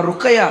பார்த்தீங்கன்னா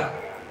ருக்கையா,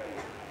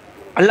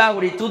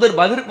 அல்லாஹ்வுடைய தூதர்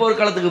பத்ர்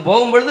போர்க்களத்துக்கு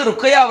போகும்பொழுது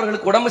ருக்கையா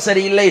அவர்களுக்கு உடம்பு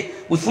சரியில்லை.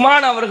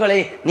 உஸ்மான் அவர்களை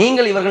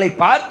நீங்கள் இவர்களை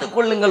பார்த்து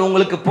கொள்ளுங்கள்,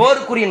 உங்களுக்கு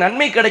போருக்குரிய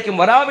நன்மை கிடைக்கும்,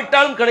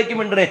 வராவிட்டாலும்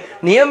கிடைக்கும் என்று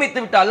நியமித்து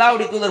விட்டு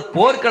அல்லாஹ்வுடைய தூதர்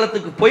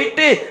போர்க்களத்துக்கு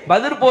போயிட்டு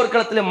பத்ர்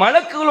போர்க்களத்தில்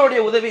மலக்குகளுடைய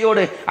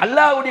உதவியோடு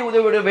அல்லாஹ்வுடைய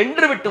உதவியோடு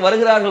வென்று விட்டு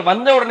வருகிறார்கள்.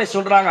 வந்த உடனே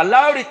சொல்றாங்க,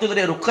 அல்லாஹ்வுடைய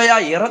தூதரை ருக்கையா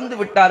இறந்து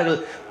விட்டார்கள்.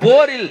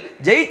 போரில்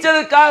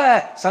ஜெயிச்சதற்காக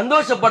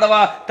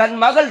சந்தோஷப்படவா, தன்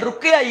மகள்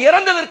ருக்கையா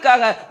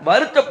இறந்ததற்காக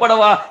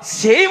வருத்தப்படவா,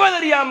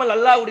 செய்வதறியாமல்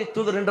அல்லாஹ்வுடைய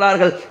தூதர்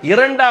என்றார்கள்.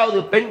 2வது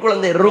பெண்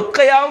குழந்தை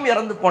ருக்கையாவும்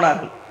இறந்து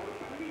போனார்கள்.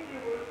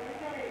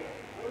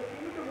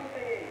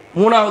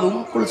 3வது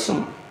உம்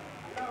குல்சும்.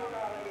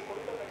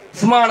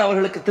 உஸ்மான்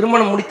அவர்களுக்கு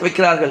திருமணம் முடித்து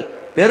வைக்கிறார்கள்.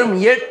 வெறும்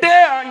 8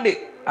 ஆண்டு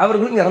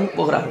அவர்களும் இறந்து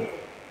போகிறார்கள்.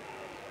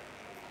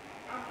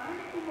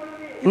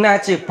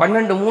 என்னாச்சு?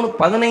 12 3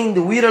 15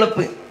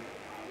 உயிரிழப்பு.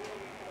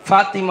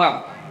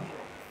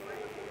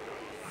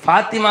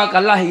 ஃபாத்திமாக்கு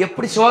அல்லாஹ்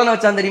எப்படி சோதனை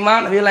வச்சான் தெரியுமா?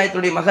 நபிகள்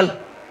நாயகத்துடைய மகள்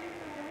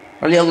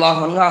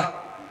ரலியல்லாஹு அன்ஹா.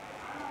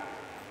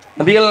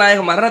 நபிகள்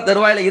நாயகம் மரண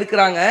தருவாயில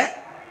இருக்கிறாங்க.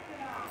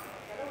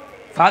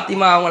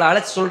 ஃபாத்திமா அவங்கள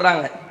அழைச்சி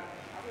சொல்றாங்க,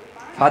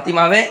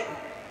 ஃபாத்திமாவே,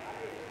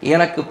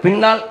 எனக்கு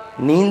பின்னால்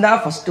நீ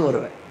தான் ஃபர்ஸ்ட்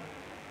வருவேன்.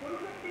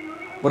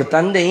 ஒரு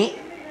தந்தை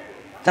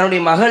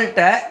தன்னுடைய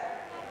மகள்கிட்ட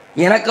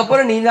எனக்கு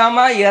அப்புறம்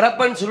நீதாமா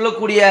இறப்பன்னு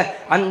சொல்லக்கூடிய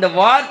அந்த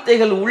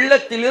வார்த்தைகள்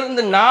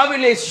உள்ளத்திலிருந்து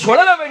நாவிலே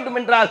சுழல வேண்டும்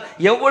என்றால்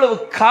எவ்வளவு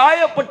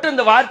காயப்பட்டு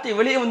அந்த வார்த்தை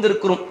வெளியே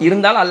வந்திருக்கிறோம்.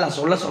 இருந்தாலும் அல்லாஹ்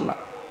சொல்ல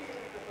சொன்னான்.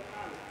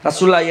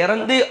 ரசூல்லா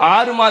இறந்து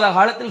 6 மாத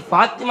காலத்தில்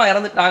ஃபாத்திமா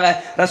இறந்துட்டாங்க.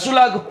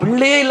 ரசூல்லாவுக்கு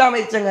பிள்ளையே இல்லாம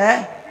ஆயிடுச்சுங்க.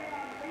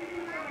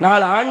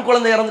 4 ஆண்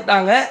குழந்தை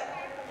இறந்துட்டாங்க.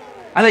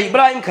 அதை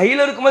இப்ராஹிம்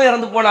கையில் இருக்கும்போது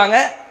இறந்து போனாங்க.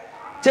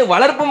 சரி,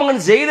 வளர்ப்பு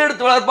மகன் ஜெயில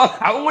எடுத்து வளர்ப்போம்,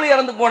 அவங்களும்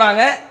இறந்து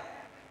போனாங்க.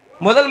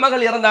 முதல்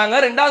மகள் இறந்தாங்க,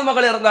 2வது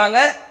மகள் இறந்தாங்க.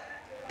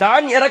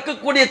 தான்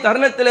இறக்கக்கூடிய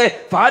தருணத்திலே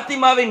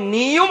ஃபாத்திமாவை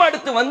நீயும்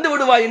அடுத்து வந்து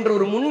விடுவாய் என்ற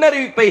ஒரு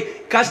முன்னறிவிப்பை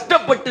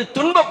கஷ்டப்பட்டு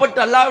துன்பப்பட்டு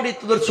அல்லாஹ்வுடைய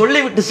தூதர்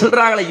சொல்லிவிட்டு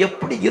சொல்றாங்களே,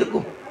 எப்படி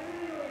இருக்கும்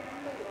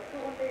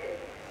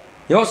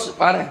யோசிச்சு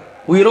பாரு.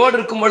 உயிரோடு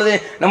இருக்கும் பொழுது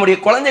நம்முடைய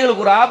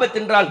குழந்தைகளுக்கு ஒரு ஆபத்து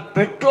என்றால்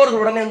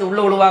பெற்றோர்கள் உடனே வந்து உள்ள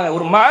விழுவாங்க.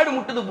 ஒரு மாடு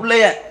முட்டுது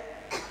பிள்ளைய,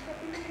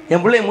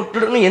 என் பிள்ளைய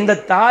முட்டுடணும்,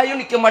 எந்த தாயும்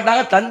நிற்க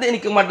மாட்டாங்க, தந்தை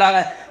நிற்க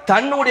மாட்டாங்க.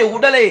 தன்னுடைய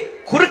உடலை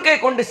குறுக்கே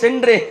கொண்டு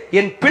சென்று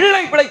என்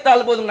பிள்ளை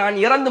பிழைத்தால் போதும், நான்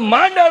இறந்து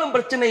மாண்டாலும்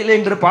பிரச்சனை இல்லை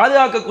என்று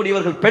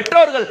பாதுகாக்கக்கூடியவர்கள்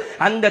பெற்றோர்கள்.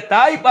 அந்த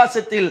தாய்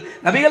பாசத்தில்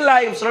நபிகள்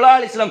நாயகம் ஸல்லல்லாஹு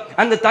அலைஹி வஸல்லம்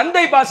அந்த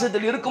தந்தை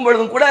பாசத்தில் இருக்கும்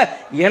பொழுதும் கூட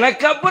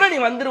எனக்கு அப்புறம் நீ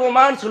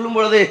வந்துருவோமான்னு சொல்லும்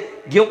பொழுது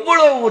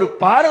எவ்வளவு ஒரு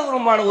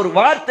பாரதூரமான ஒரு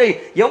வார்த்தை,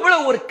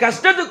 எவ்வளவு ஒரு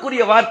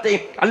கஷ்டத்துக்குரிய வார்த்தை.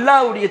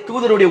 அல்லாஹ்வுடைய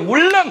தூதருடைய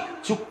உள்ளம்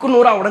சுக்கு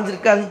நூறா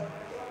உடைஞ்சிருக்காது.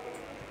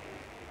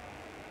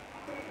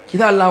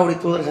 இதான் அல்லாஹ்வுடைய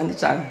தூதரை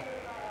சந்திச்சாங்க.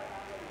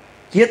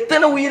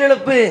 எத்தனை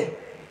உயிரிழப்பு!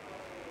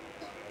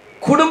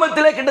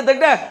 குடும்பத்திலே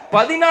கிட்டத்தட்ட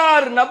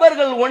 16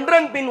 நபர்கள்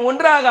ஒன்றன் பின்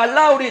ஒன்றாக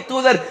அல்லாஹ்வுடைய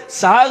தூதர்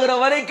சாகிற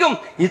வரைக்கும்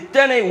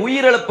இத்தனை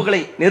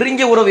உயிரிழப்புகளை,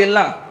 நெருங்கிய உறவு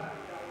எல்லாம்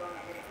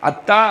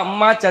அத்தா,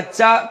 அம்மா,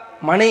 சச்சா,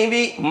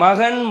 மனைவி,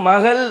 மகன்,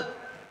 மகள்,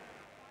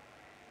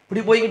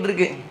 இப்படி போய்கிட்டு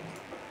இருக்கு.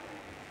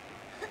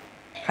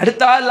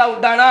 அடுத்த ஆள்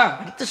விட்டானா,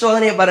 அடுத்த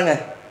சோதனையை பாருங்க.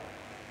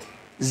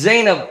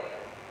 ஜைனப்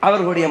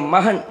அவர்களுடைய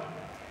மகன்,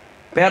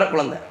 பேர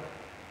குழந்தை.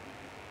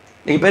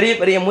 நீங்க பெரிய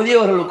பெரிய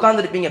முதியவர்கள்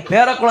உட்கார்ந்துருப்பீங்க,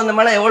 பேர குழந்தை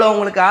மேல எவ்வளவு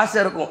உங்களுக்கு ஆசை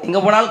இருக்கும். எங்க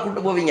போனாலும்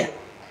கூப்பிட்டு போவீங்க,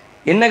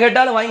 என்ன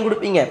கேட்டாலும் வாங்கி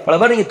கொடுப்பீங்க. பல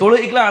பேர் நீங்க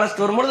தொழுகைக்கெல்லாம்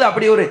அழைச்சிட்டு வரும்பொழுது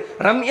அப்படி ஒரு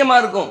ரம்யமா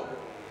இருக்கும்.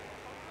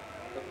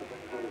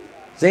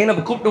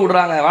 ஜைனப் கூப்பிட்டு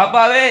விடுறாங்க,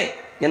 வாப்பாவே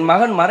என்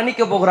மகன்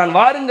மரணிக்க போகிறான்,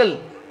 வாருங்கள்.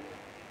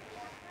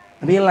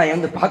 நபியெல்லாம்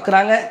வந்து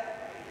பார்க்குறாங்க.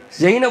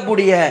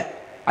 ஜைனபுடைய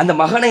அந்த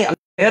மகனை,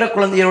 பேர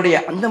குழந்தையருடைய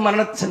அந்த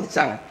மரணத்தை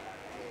சந்திச்சாங்க.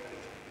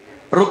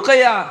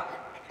 ருக்கையா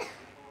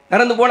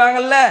இறந்து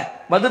போனாங்கல்ல,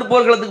 பத்ர்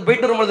போர்க்களத்துக்கு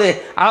போயிட்டு வரும்போது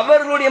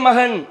அவர்களுடைய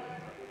மகன்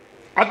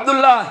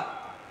அப்துல்லா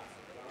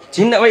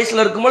சின்ன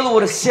வயசுல இருக்கும்போது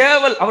ஒரு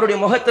சேவல் அவருடைய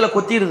முகத்துல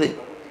கொத்திடுது.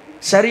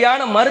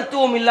 சரியான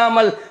மருத்துவம்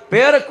இல்லாமல்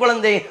பேர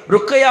குழந்தை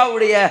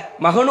ருக்கையாவுடைய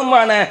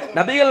மகனுமான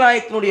நபிகள்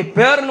நாயகத்தினுடைய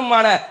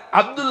பேரனுமான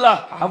அப்துல்லா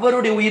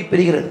அவருடைய உயிர்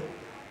பெறுகிறது.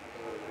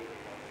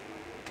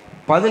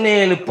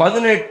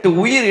 17-18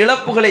 உயிர்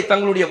இழப்புகளை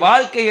தங்களுடைய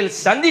வாழ்க்கையில்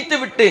சந்தித்து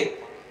விட்டு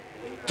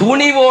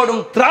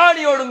துணிவோடும்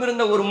திராணியோடும்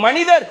இருந்த ஒரு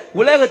மனிதர்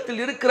உலகத்தில்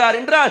இருக்கிறார்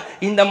என்றால்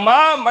இந்த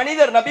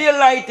மனிதர்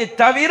நபிகள் நாயகத்தை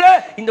தவிர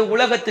இந்த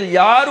உலகத்தில்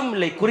யாரும்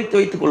இல்லை. குறித்து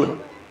வைத்துக்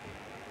கொள்ளுங்கள்.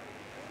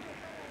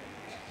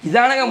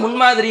 இதானங்க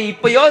முன்மாதிரி.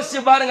 இப்ப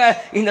யோசிச்சு பாருங்க,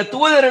 இந்த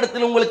தூதர்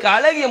இடத்துல உங்களுக்கு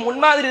அழகிய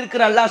முன்மாதிரி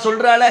இருக்கிற அல்லாஹ்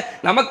சொல்றால,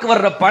 நமக்கு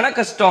வர்ற பண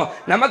கஷ்டம்,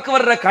 நமக்கு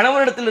வர்ற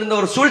கணவனிடத்தில் இருந்த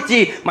ஒரு சூழ்ச்சி,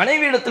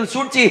 மனைவி இடத்தில்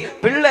சூழ்ச்சி,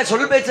 பிள்ளை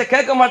சொல் பேச்ச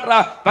கேட்க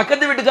மாட்டான்,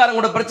 பக்கத்து வீட்டுக்காரங்க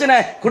கூட பிரச்சனை,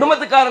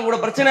 குடும்பத்துக்காரங்க கூட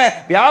பிரச்சனை,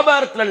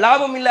 வியாபாரத்துல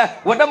லாபம் இல்ல,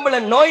 உடம்புல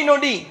நோய்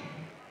நொடி,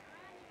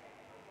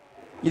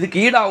 இதுக்கு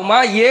ஈடாகுமா?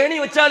 ஏணி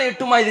வச்சாலும்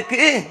எட்டுமா?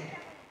 இதுக்கு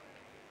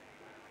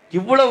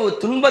இவ்வளவு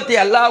துன்பத்தை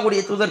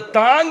அல்லாஹ்வுடைய தூதர்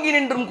தாங்கி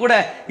நின்றும் கூட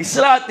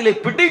இஸ்லாத்திலே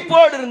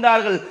பிடிப்போடு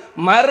இருந்தார்கள்.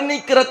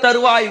 மரணிக்கிற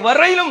தருவாய்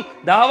வரையிலும்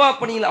தாவா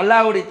பணியில்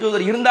அல்லாஹ்வுடைய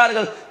தூதர்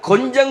இருந்தார்கள்.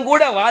 கொஞ்சம்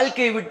கூட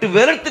வாழ்க்கையை விட்டு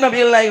வெறுத்து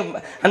நபிகள் நாயகம்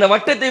அந்த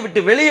வட்டத்தை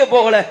விட்டு வெளியே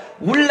போகல.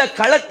 உள்ள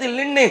களத்தில்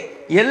நின்று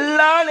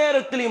எல்லா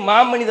நேரத்திலும்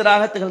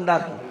மாமனிதராக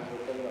திகழ்ந்தார்கள்.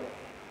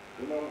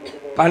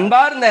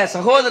 அன்பார்ந்த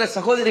சகோதர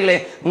சகோதரிகளே,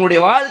 உங்களுடைய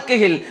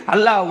வாழ்க்கையில்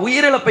அல்லாஹ்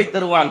உயிரிழப்பை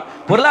தருவான்,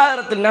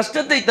 பொருளாதாரத்தில்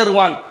நஷ்டத்தை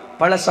தருவான்,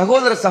 பல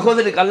சகோதர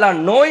சகோதரிக்கு அல்லாஹ்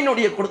நோய்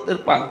நொடியை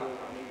கொடுத்திருப்பாங்க.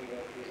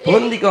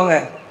 பொருந்திக்கோங்க,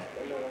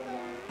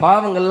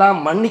 பாவங்கள்லாம்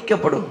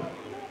மன்னிக்கப்படும்.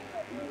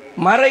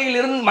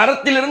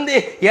 மரத்திலிருந்து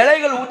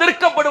இலைகள்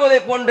உதிர்க்கப்படுவதை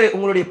போன்று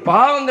உங்களுடைய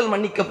பாவங்கள்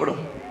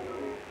மன்னிக்கப்படும்.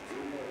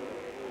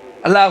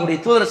 அல்லாஹ்வுடைய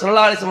தூதர்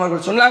ஸல்லல்லாஹு அலைஹி வஸல்லம்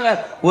அவர்கள் சொன்னாங்க,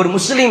 ஒரு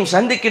முஸ்லிம்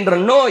சந்திக்கின்ற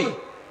நோய்,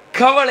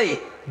 கவலை,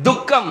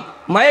 துக்கம்,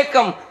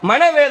 மயக்கம்,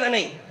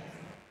 மனவேதனை,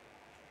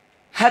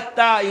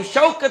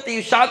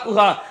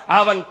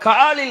 அவன்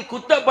காலில்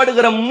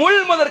குத்தப்படுகிற முள்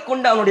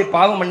முதற்கொண்டு அவனுடைய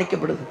பாவம்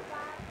மன்னிக்கப்படுது.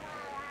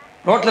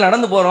 ரோட்ல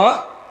நடந்து போறோம்,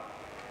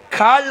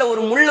 காலில்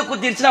ஒரு முள்ளு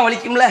குத்திருச்சுன்னா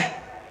வலிக்கும்ல,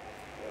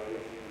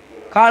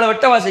 காலை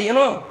வெட்டவா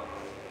செய்யணும்?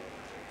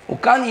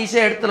 உட்கார்ந்து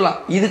ஈஸியா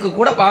எடுத்துடலாம். இதுக்கு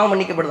கூட பாவம்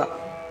மன்னிக்கப்படுதான்.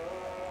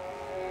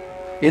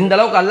 எந்த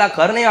அளவுக்கு அல்லாஹ்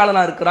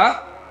கருணையாளனா இருக்கிறான்,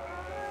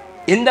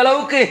 எந்த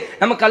அளவுக்கு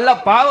நமக்கு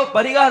அல்லாஹ் பாவ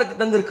பரிகாரத்தை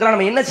தந்திருக்கிறான்.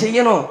 நம்ம என்ன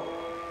செய்யணும்?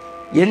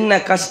 என்ன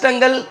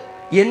கஷ்டங்கள்,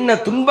 என்ன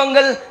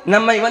துன்பங்கள்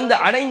நம்மை வந்து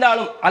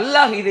அடைந்தாலும்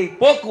அல்லாஹ் இதை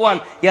போக்குவான்.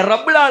 என்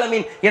ரப்பல்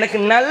ஆலமீன் எனக்கு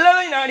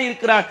நல்லதை நாடி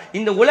இருக்கிறான்.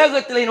 இந்த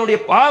உலகத்தில் என்னுடைய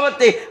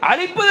பாவத்தை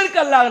அழிப்பதற்கு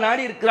அல்லாஹ்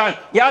நாடி இருக்கிறான்.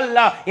 யா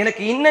அல்லாஹ்,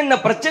 எனக்கு இன்னென்ன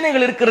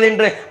பிரச்சனைகள் இருக்கிறது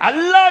என்று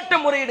அல்லாஹ்ட்ட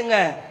முறையிடுங்க.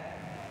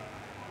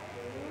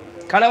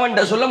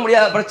 கணவன்கிட்ட சொல்ல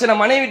முடியாத பிரச்சனை,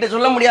 மனைவிட்ட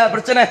சொல்ல முடியாத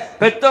பிரச்சனை,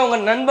 பெற்றவங்க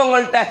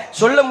நண்பர்கள்ட்ட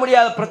சொல்ல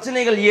முடியாத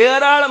பிரச்சனைகள்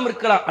ஏராளம்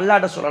இருக்கலாம்.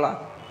 அல்லாஹ்ட்ட சொல்லலாம்.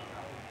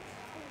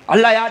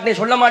 அல்லாஹ்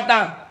யார்கிட்டையும் சொல்ல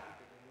மாட்டான்,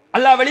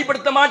 அல்லாஹ்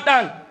வெளிப்படுத்த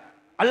மாட்டான்.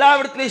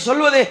 அல்லாஹ்விடத்திலே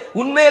சொல்வது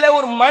உண்மையிலே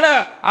ஒரு மன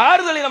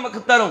ஆறுதலை நமக்கு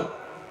தரும்.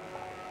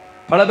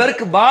 பல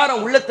பேருக்கு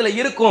பாரம் உள்ளத்துல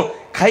இருக்கும்,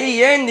 கை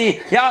ஏந்தி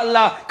யா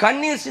அல்லாஹ்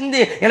கண்ணீர்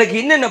சிந்தி எனக்கு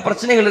என்னென்ன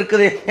பிரச்சனைகள்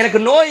இருக்குது, எனக்கு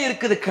நோய்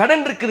இருக்குது,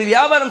 கடன் இருக்குது,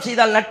 வியாபாரம்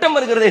செய்தால் நட்டம்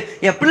வருகிறது,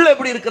 என் பிள்ளை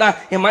எப்படி இருக்கிறான்,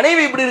 என்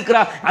மனைவி எப்படி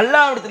இருக்கிறா,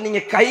 அல்லாஹ்விடத்தில்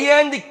நீங்க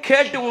கையேந்தி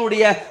கேட்டு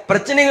உங்களுடைய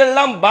பிரச்சனைகள்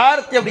எல்லாம்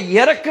பாரத்தை அப்படி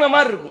இறக்குற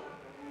மாதிரி இருக்கும்.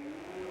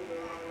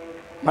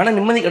 மன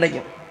நிம்மதி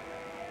கிடைக்கும்.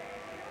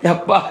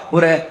 எப்பா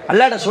ஒரு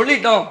அல்லாஹ்ட்ட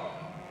சொல்லிட்டோம்,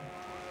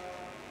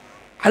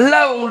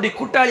 அல்லாஹ் உங்களுடைய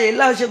கூட்டாளி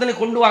எல்லா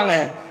விஷயத்திலையும் கொண்டு வாங்க.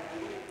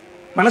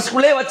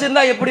 மனசுக்குள்ளே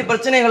வச்சிருந்தா எப்படி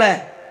பிரச்சனைகளை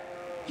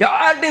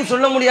யார்கிட்டையும்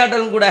சொல்ல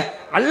முடியாட்டாலும் கூட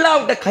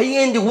அல்லாஹ்விட்ட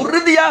கையேந்தி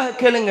உறுதியாக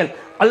கேளுங்கள்.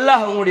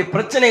 அல்லாஹ் உங்களுடைய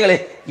பிரச்சனைகளை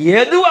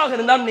எதுவாக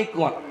இருந்தாலும்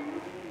நீக்குவான்.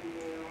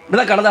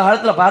 இப்படிதான் கடந்த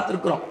காலத்தில்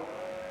பார்த்துருக்கிறோம்.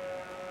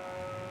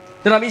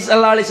 நபி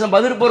ஸல்லல்லாஹு அலைஹி வஸல்லம்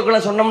பத்ர்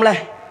போர்க்களம் சொன்னோம்ல,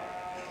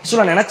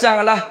 சொல்ல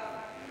நினைச்சாங்களா?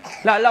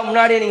 இல்லை எல்லாம்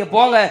முன்னாடியே நீங்கள்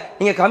போங்க,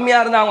 நீங்கள்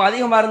கம்மியாக இருந்தால் அவங்க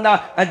அதிகமாக இருந்தா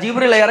நான்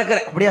ஜிப்ரீல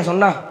இறக்குறேன் அப்படியா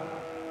சொன்னா?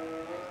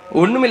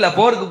 ஒன்றுமில்லை,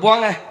 போருக்கு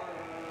போங்க,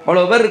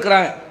 அவ்வளோ பேர்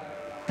இருக்கிறாங்க.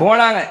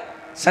 போனாங்க,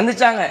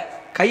 சந்திச்சாங்க,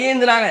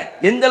 கையேந்தினாங்க.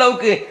 எந்த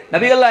அளவுக்கு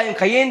நபிகள் நாயகம்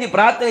கையேந்தி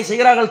பிரார்த்தனை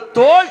செய்கிறார்கள்,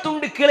 தோல்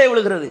துண்டு கீழே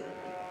விழுகிறது.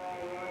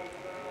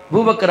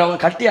 அபூபக்கர் அவங்க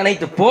கட்டி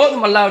அணைத்து,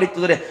 போதும் அல்லாஹ்வுடைய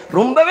தூதரே,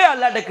 ரொம்பவே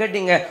அல்லாஹ்ட்ட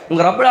கேட்டீங்க,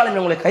 உங்க ரப்பல்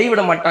ஆலமீன் உங்களை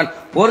கைவிட மாட்டான்.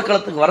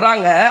 போர்க்களத்துக்கு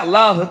வர்றாங்க,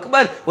 அல்லாஹ்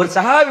அக்பர். ஒரு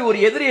சஹாபி ஒரு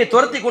எதிரியை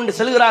துரத்தி கொண்டு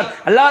செல்கிறார்.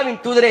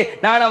 அல்லாஹ்வின் தூதரே,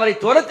 நான் அவரை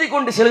துரத்தி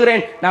கொண்டு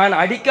செல்கிறேன், நான்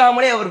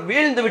அடிக்காமலே அவர்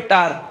வீழ்ந்து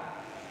விட்டார்.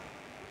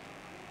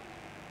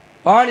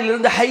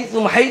 வானிலிருந்து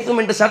ஹைத்தும் ஹைத்தும்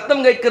என்று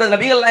சத்தம் கேட்கிறது.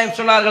 நபிகள் நாயகம்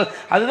சொன்னார்கள்,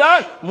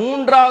 அதுதான்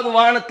 3வது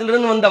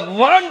வானத்திலிருந்து வந்த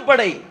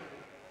வான்படை.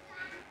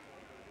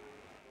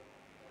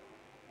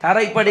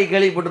 தரைப்படை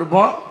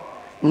கேள்விப்பட்டிருப்போம்,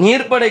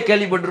 நீர்ப்படை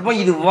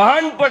கேள்விப்பட்டிருப்போம், இது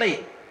வான்படை.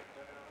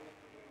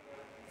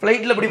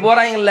 பிளைட்ல இப்படி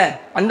போறாங்கல்ல,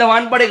 அந்த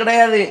வான்படை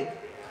கிடையாது.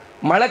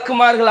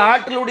 மலக்குமார்கள்,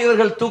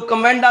 ஆற்றலுடையவர்கள்.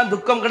 தூக்கம் வேண்டாம்,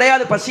 துக்கம்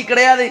கிடையாது, பசி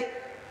கிடையாது,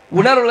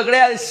 உணர்வுகள்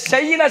கிடையாது,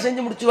 செய்யினா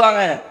செஞ்சு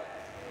முடிச்சுவாங்க.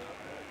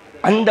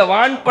 அந்த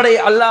வான்படை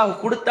அல்லாஹ்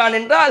கொடுத்தான்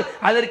என்றால்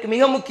அதற்கு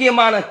மிக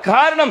முக்கியமான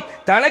காரணம்,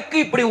 தனக்கு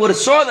இப்படி ஒரு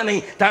சோதனை,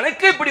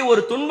 தனக்கு இப்படி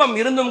ஒரு துன்பம்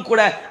இருந்தும் கூட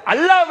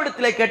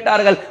அல்லாஹ்விடத்திலே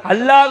கேட்டார்கள்,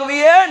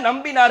 அல்லாஹ்வையே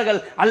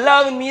நம்பினார்கள்,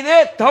 அல்லாஹ்வின் மீதே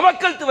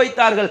தவக்கல்து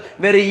வைத்தார்கள்.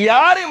 வேறு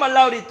யாரையும்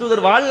அல்லாஹ்வுடைய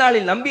தூதர்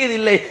வாழ்நாளில்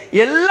நம்பியதில்லை,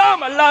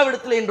 எல்லாம்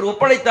அல்லாஹ்விடத்திலே என்று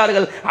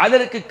ஒப்படைத்தார்கள்.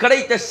 அதற்கு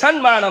கிடைத்த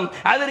சன்மானம்,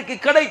 அதற்கு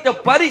கிடைத்த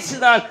பரிசு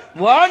தான்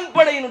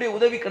வான்படையினுடைய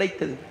உதவி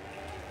கிடைத்தது.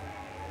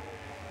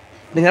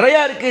 நிறைய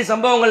இருக்கு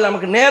சம்பவங்கள்,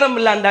 நமக்கு நேரம்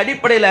இல்லை. அந்த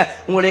அடிப்படையில்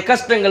உங்களுடைய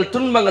கஷ்டங்கள்,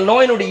 துன்பங்கள்,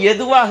 நோய் நொடி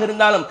எதுவாக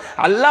இருந்தாலும்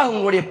அல்லாஹ்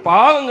உங்களுடைய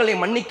பாவங்களை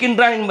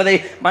மன்னிக்கின்றான் என்பதை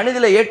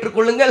மனதில்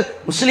ஏற்றுக்கொள்ளுங்கள்.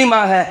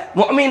 முஸ்லீமாக,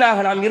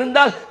 முஃமினாக நாம்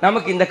இருந்தால்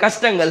நமக்கு இந்த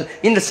கஷ்டங்கள்,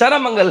 இந்த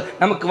சிரமங்கள்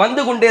நமக்கு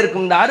வந்து கொண்டே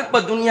இருக்கும். இந்த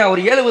அற்ப துனியா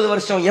ஒரு 70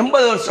 வருஷம்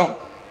 80 வருஷம்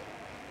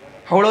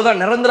அவ்வளவுதான்.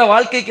 நிரந்தர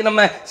வாழ்க்கைக்கு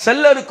நம்ம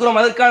செல்ல இருக்கிறோம்,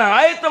 அதற்கான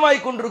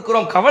ஆயத்தமாய்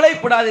கொண்டிருக்கிறோம்.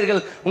 கவலைப்படாதீர்கள்,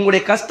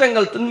 உங்களுடைய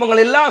கஷ்டங்கள்,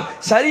 துன்பங்கள் எல்லாம்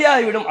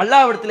சரியாகிவிடும்.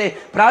 அல்லாஹ்விடத்திலே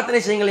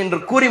பிரார்த்தனை செய்யுங்கள் என்று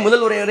கூறி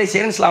முதல் உரையை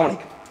செய்கிறேன். அஸ்ஸலாமு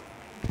அலைக்கும்.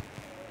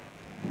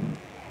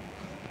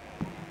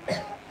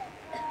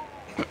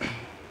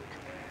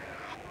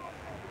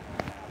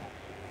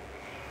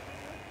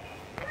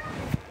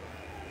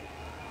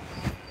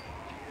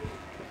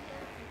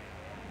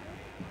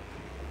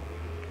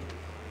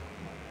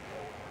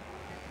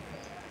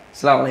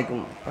 அஸ்ஸலாமு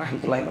அலைக்கும்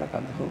வரஹ்மத்துல்லாஹி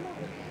வபரகாத்துஹு.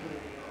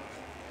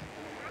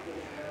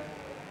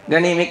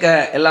 கண்ணியமிக்க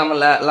எல்லாம்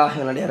அல்ல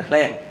அல்லாஹ்வின்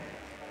அடியார்களே,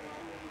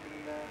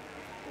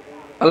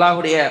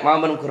 அல்லாஹ்வுடைய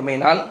மாபெரும்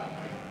கருணையினால்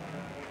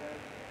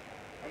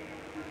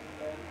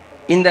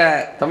இந்த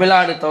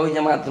தமிழ்நாடு தௌஹீத்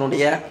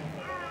ஜமாஅத்தினுடைய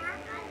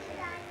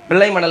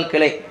பிள்ளைமணல்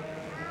கிளை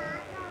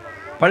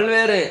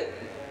பல்வேறு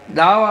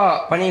தாவா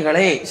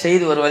பணிகளை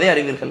செய்து வருவதை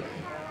அறிவீர்கள்.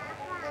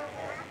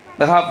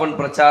 மெகாபொன்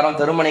பிரச்சாரம்,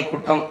 திருமணை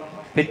கூட்டம்,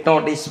 பிட்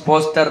நோட்டீஸ்,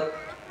 போஸ்டர்,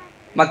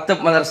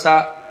 மக்தப் மதர்சா,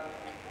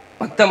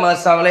 மக்தப்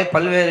மதர்சாவிலே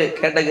பல்வேறு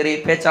கேட்டகரி,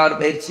 பேச்சாளர்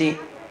பயிற்சி,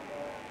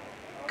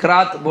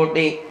 கிராத்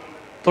போட்டி,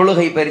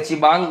 தொழுகை பயிற்சி,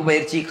 பாங்கு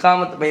பயிற்சி,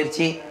 இகாமத்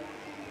பயிற்சி,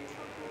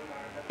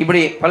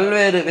 இப்படி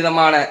பல்வேறு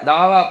விதமான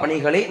தாவா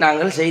பணிகளை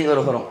நாங்கள் செய்து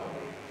வருகிறோம்.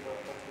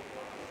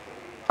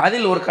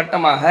 அதில் ஒரு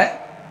கட்டமாக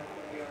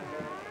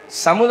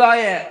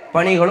சமுதாய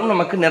பணிகளும்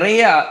நமக்கு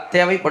நிறைய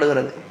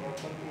தேவைப்படுகிறது.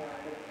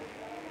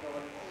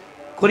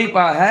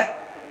 குறிப்பாக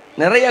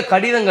நிறைய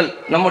கடிதங்கள்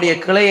நம்முடைய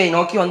கிளையை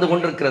நோக்கி வந்து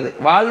கொண்டிருக்கிறது.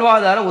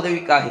 வாழ்வாதார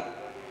உதவிக்காக,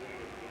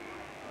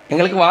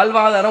 எங்களுக்கு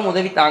வாழ்வாதாரம்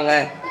உதவி தாங்க,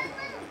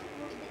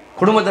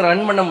 குடும்பத்தை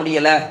ரன் பண்ண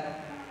முடியலை,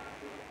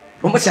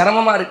 ரொம்ப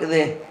சிரமமாக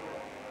இருக்குது.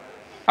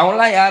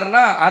 அவங்களாம்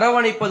யாருன்னா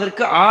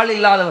அரவணைப்பதற்கு ஆள்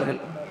இல்லாதவர்கள்.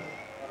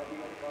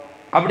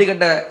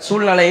 அப்படிப்பட்ட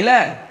சூழ்நிலையில்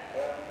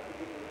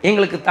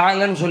எங்களுக்கு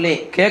தாங்கன்னு சொல்லி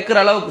கேட்குற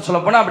அளவுக்கு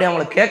சொல்லப்போனால் அப்படி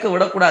அவங்கள கேட்க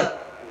விடக்கூடாது.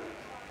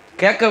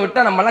 கேட்க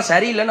விட்டால் நம்மளாம்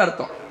சரியில்லைன்னு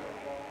அர்த்தம்.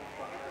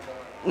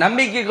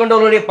 நம்பிக்கை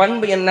கொண்டவர்களுடைய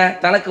பண்பு என்ன?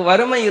 தனக்கு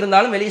வறுமை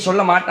இருந்தாலும் வெளியே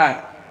சொல்ல மாட்டாங்க.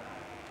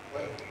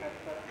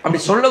 அப்படி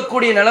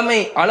சொல்லக்கூடிய நிலைமை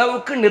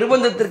அளவுக்கு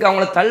நிர்பந்தத்திற்கு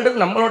அவங்கள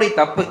தள்ளுறது நம்மளுடைய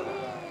தப்பு.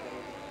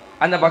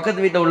 அந்த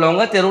பக்கத்து வீட்டில்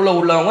உள்ளவங்க, தெருவில்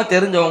உள்ளவங்க,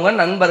 தெரிஞ்சவங்க,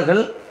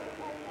 நண்பர்கள்,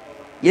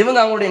 இவங்க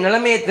அவங்களுடைய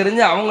நிலைமையை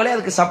தெரிஞ்சு அவங்களே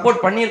அதுக்கு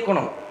சப்போர்ட்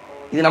பண்ணியிருக்கணும்.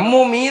 இது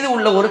நம்ம மீது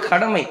உள்ள ஒரு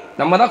கடமை,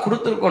 நம்ம தான்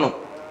கொடுத்துருக்கணும்.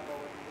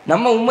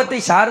 நம்ம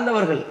உம்மத்தை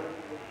சார்ந்தவர்கள்,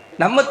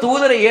 நம்ம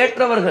தூதரை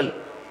ஏற்றவர்கள்,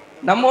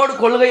 நம்மோடு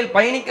கொள்கையில்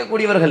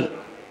பயணிக்கக்கூடியவர்கள்,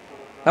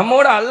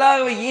 நம்மோடு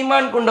அல்லாஹ்வை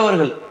ஈமான்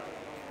கொண்டவர்கள்,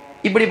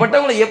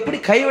 இப்படிப்பட்டவங்களை எப்படி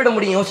கைவிட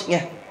முடியும்? யோசிங்க.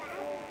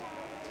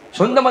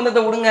 சொந்த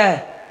பந்தத்தை விடுங்க,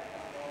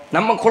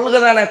 நம்ம கொள்கை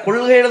தானே,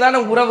 கொள்கையில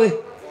தானே உறவு.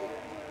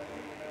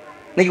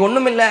 இன்னைக்கு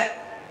ஒன்றும் இல்லை.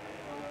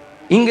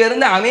 இங்க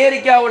இருந்து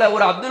அமெரிக்காவில்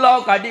ஒரு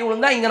அப்துல்லாவுக்கு அடி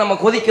விழுந்தா இங்க நம்ம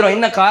கொதிக்கிறோம்.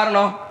 என்ன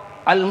காரணம்?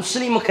 அல்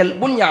முஸ்லிமுக்கல்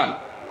புன்யான்.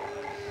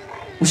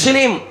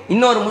 முஸ்லீம்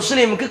இன்னொரு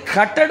முஸ்லீமுக்கு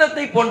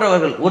கட்டடத்தை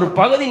போன்றவர்கள். ஒரு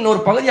பகுதி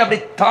இன்னொரு பகுதி அப்படி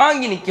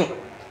தாங்கி நிற்கும்.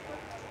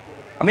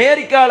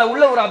 அமெரிக்காவில்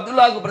உள்ள ஒரு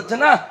அப்துல்லாவுக்கு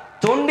பிரச்சனை,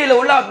 தொண்டில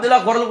உள்ள அப்துல்லா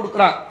குரல்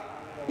கொடுக்குறான்,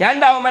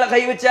 ஏன்டா அவன் மேல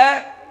கை வச்ச,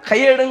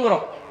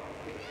 கையெடுங்கிறோம்.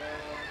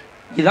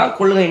 இதுதான்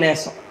கொள்கை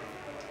நேசம்.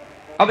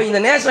 அப்ப இந்த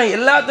நேசம்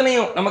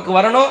எல்லாத்துலேயும் நமக்கு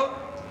வரணும்.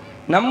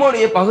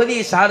 நம்முடைய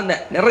பகுதியை சார்ந்த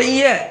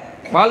நிறைய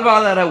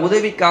வாழ்வாதார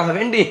உதவிக்காக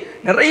வேண்டி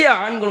நிறைய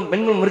ஆண்களும்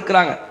பெண்களும்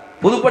இருக்கிறாங்க.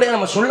 பொதுப்படையாக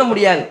நம்ம சொல்ல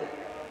முடியாது.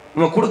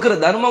 நம்ம கொடுக்குற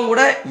தர்மம்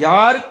கூட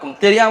யாருக்கும்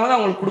தெரியாம தான்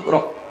அவங்களுக்கு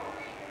கொடுக்குறோம்.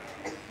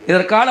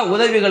 இதற்கான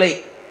உதவிகளை,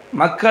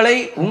 மக்களை,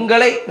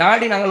 உங்களை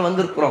நாடி நாங்கள்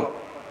வந்திருக்கிறோம்.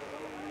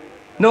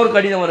 இன்னொரு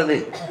கடிதம் வருது,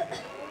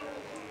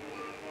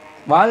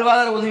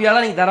 வாழ்வாதார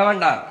உதவியால நீங்க தர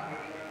வேண்டாம்,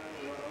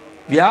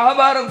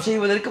 வியாபாரம்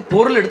செய்வதற்கு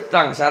பொருள்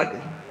எடுத்துட்டாங்க, சரக்கு,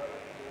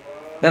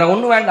 வேற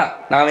ஒன்றும் வேண்டாம்,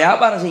 நான்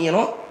வியாபாரம்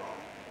செய்யணும்,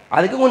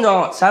 அதுக்கு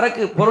கொஞ்சம்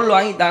சரக்கு பொருள்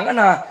வாங்கிட்டாங்க,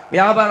 நான்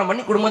வியாபாரம்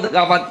பண்ணி குடும்பத்தை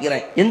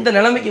காப்பாற்றிக்கிறேன். எந்த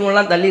நிலைமைக்கு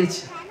இவங்கெல்லாம்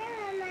தள்ளிடுச்சு?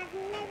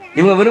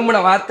 இவங்க விரும்பின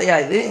வார்த்தையா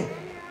இது?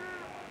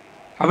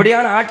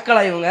 அப்படியான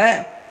ஆட்களா இவங்க?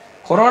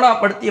 கொரோனா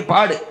படுத்திய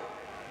பாடு,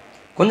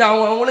 கொஞ்சம்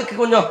அவங்களுக்கு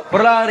கொஞ்சம்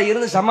பொருளாதாரம்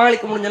இருந்து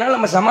சமாளிக்க முடிஞ்சனால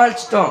நம்ம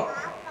சமாளிச்சிட்டோம்.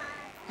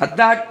 மற்ற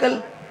ஆட்கள்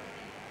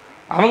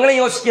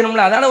அவங்களையும்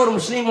யோசிக்கணும்ல. அதான ஒரு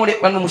முஸ்லீமுடைய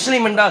பண்பு.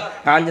 முஸ்லீம் என்றால்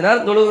நான் 5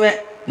 நேரம் தொழுவேன்,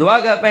 துவா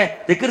கேட்பேன்,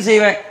 திக்ர்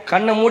செய்வேன்,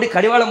 கண்ணை மூடி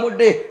கடிவாளம்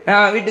போட்டு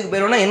நான் வீட்டுக்கு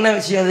போயிடுவேன்னா என்ன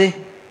விஷயம் அது?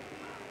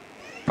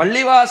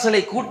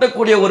 பள்ளிவாசலை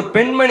கூட்டக்கூடிய ஒரு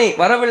பெண்மணி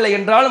வரவில்லை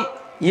என்றாலும்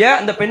ஏன்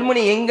அந்த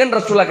பெண்மணி எங்கன்னு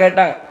ரசூலா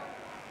கேட்டாங்க.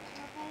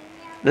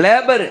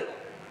 லேபர்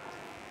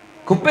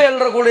குப்பை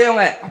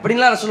எழுறக்கூடியவங்க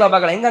அப்படின்லாம் ரசூலா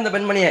பார்க்கல. எங்க அந்த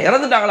பெண்மணியை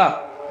இறந்துட்டாங்களா?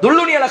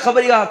 துல்லுனியால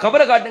கபரியா,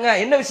 கபரை காட்டுங்க,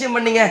 என்ன விஷயம்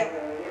பண்ணீங்க?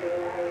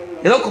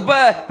 ஏதோ குப்பை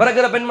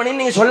பிறக்கிற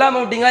பெண்மணின்னு நீங்க சொல்லாம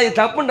விட்டீங்களா? இது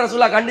தப்புன்னு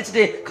ரசூலா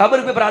கண்டிச்சுட்டு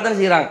கபருக்கு போய் பிரார்த்தனை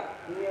செய்யறாங்க.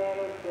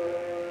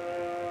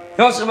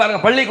 யோசிச்சு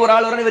பாருங்க. பள்ளிக்கு ஒரு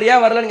ஆள் வரணும், இவர்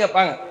ஏன் வரலன்னு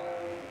கேட்பாங்க.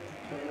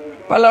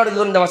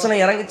 பல்லாவுடைய இந்த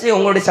வசனம் இறங்குச்சு,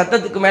 உங்களுடைய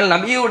சத்தத்துக்கு மேல,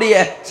 நபியுடைய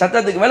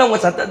சத்தத்துக்கு மேல உங்க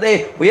சத்தத்தை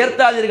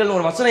உயர்த்தாதீர்கள்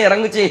ஒரு வசனம்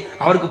இறங்குச்சு.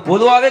 அவருக்கு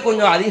பொதுவாகவே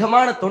கொஞ்சம்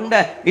அதிகமான தொண்டை,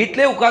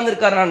 வீட்டிலே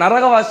உட்கார்ந்துருக்காரு, நான்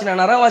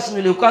நரகவாசின்னு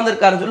சொல்லி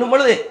உட்கார்ந்துருக்காருன்னு சொல்லும்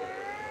பொழுது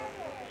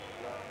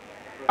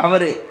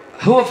அவரு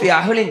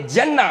அகலின்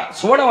ஜன்னா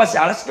சோனவாசி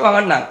அழைச்சிட்டு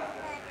வாங்கன்னாங்க.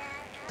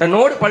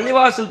 தன்னோடு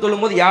பள்ளிவாசல்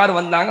தொழும் போது யார்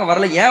வந்தாங்க,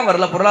 வரல, ஏன்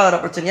வரல, பொருளாதார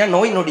பிரச்சனையா,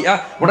 நோய் நொடியா,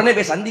 உடனே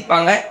போய்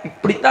சந்திப்பாங்க.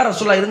 இப்படித்தான்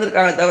ரசூலா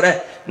இருந்திருக்காங்க. தவிர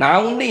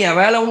நான் உண்டு, என்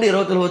வேலை உண்டு,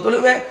 27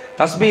 தொழுவேன்,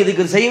 தஸ்பீ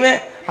இதுக்கு செய்வேன்,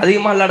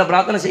 அதிகமாக இல்லாத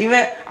பிரார்த்தனை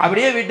செய்வேன்,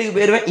 அப்படியே வீட்டுக்கு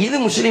போயிடுவேன். இது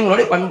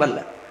முஸ்லீம்களுடைய பண்பல்ல.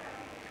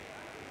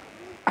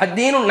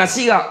 அத்தீனும்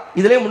நசிகா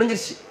இதுலேயே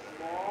முடிஞ்சிருச்சு.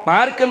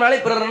 மார்க்கம்னாலே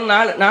பிறர்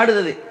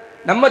நாடுது.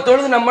 நம்ம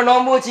தொழுது நம்ம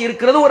நோன்பு வச்சு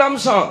இருக்கிறது ஒரு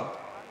அம்சம்.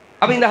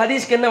 அப்ப இந்த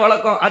ஹதீஸ்க்கு என்ன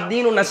வழக்கம்?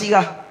 அத்தீனும்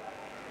நசிகா,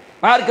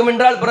 மார்க்கம்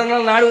என்றால் பிறர்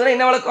நாள் நாடுவதுனா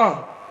என்ன வழக்கம்?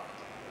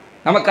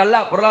 நமக்கு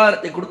அல்லாஹ்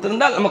பொருளாதாரத்தை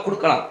கொடுத்திருந்தால் நம்ம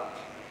கொடுக்கலாம்.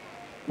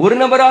 ஒரு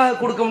நபராக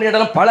கொடுக்க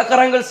முடியாத பல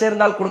கரங்கள்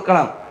சேர்ந்தால்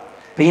கொடுக்கலாம்.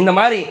 இப்போ இந்த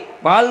மாதிரி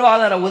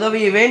வாழ்வாதார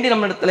உதவியை வேண்டி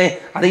நம்ம இடத்துல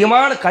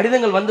அதிகமான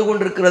கடிதங்கள் வந்து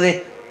கொண்டிருக்கிறது.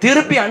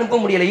 திருப்பி அனுப்ப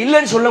முடியலை,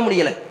 இல்லைன்னு சொல்ல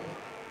முடியலை.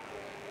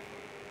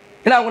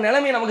 ஏன்னா அவங்க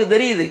நிலைமை நமக்கு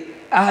தெரியுது.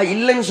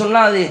 இல்லைன்னு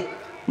சொன்னா அது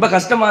ரொம்ப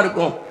கஷ்டமா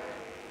இருக்கும்.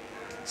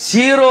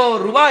 0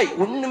 ரூபாய்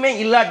ஒண்ணுமே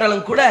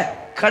இல்லாட்டாலும் கூட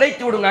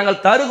கிடைத்து விடும்,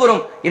 நாங்கள்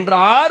தருகிறோம் என்ற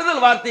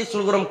ஆறுதல் வார்த்தையை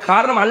சொல்கிறோம்.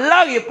 காரணம்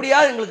அல்லாஹ்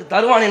எப்படியாவது எங்களுக்கு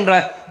தருவான் என்ற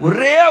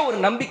ஒரே ஒரு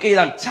நம்பிக்கை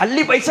தான்.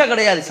 சல்லி பைசா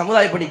கிடையாது.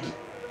 சமுதாய பணிக்கு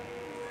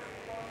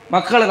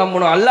மக்களை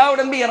நம்பணும், அல்லாஹ்வை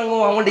நம்பி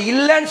இறங்குவோம். அவங்கள்ட்ட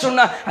இல்லைன்னு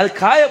சொன்னா அது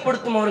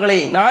காயப்படுத்தும். அவர்களை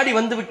நாடி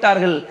வந்து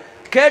விட்டார்கள்,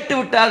 கேட்டு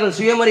விட்டார்கள்,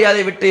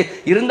 சுயமரியாதை விட்டு.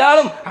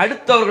 இருந்தாலும்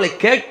அடுத்தவர்களை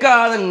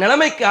கேட்காத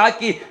நிலைமைக்கு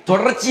ஆக்கி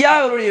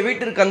தொடர்ச்சியாக அவருடைய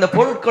வீட்டிற்கு அந்த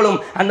பொருட்களும்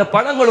அந்த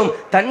பணங்களும்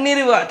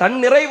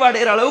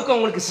தன்னிறைவடைகிற அளவுக்கு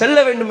அவங்களுக்கு செல்ல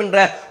வேண்டும் என்ற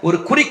ஒரு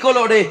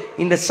குறிக்கோளோடு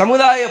இந்த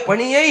சமுதாய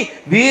பணியை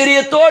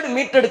வீரியத்தோடு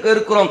மீட்டெடுக்க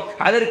இருக்கிறோம்.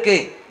 அதற்கு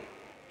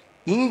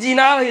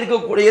இன்ஜினாக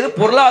இருக்கக்கூடியது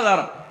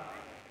பொருளாதாரம்.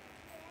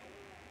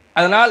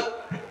 அதனால்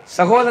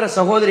சகோதர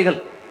சகோதரிகள்,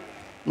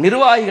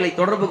 நிர்வாகிகளை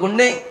தொடர்பு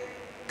கொண்டு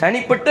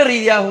தனிப்பட்ட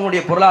ரீதியாக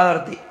உங்களுடைய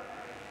பொருளாதாரத்தை,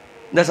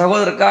 இந்த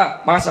சகோதரருக்கா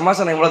மாசம்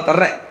நான் இவ்வளோ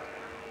தர்றேன்,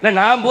 இல்லை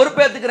நான்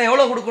பொறுப்பேற்றுக்கிறேன்,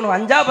 எவ்வளோ கொடுக்கணும்,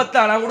 5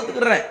 10 நான்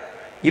கொடுத்துக்கிறேன்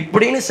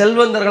இப்படின்னு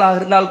செல்வந்தர்களாக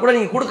இருந்தால் கூட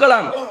நீங்கள்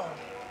கொடுக்கலாம்.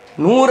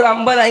 100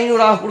 50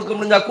 500 கொடுக்க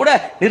முடிஞ்சால் கூட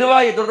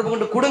நிர்வாகியை தொடர்பு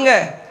கொண்டு கொடுங்க.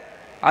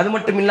 அது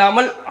மட்டும்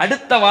இல்லாமல்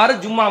அடுத்த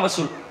வாரம் ஜும்மா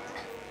வசூல்,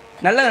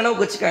 நல்ல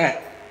நினைவுக்கு வச்சுக்கோங்க.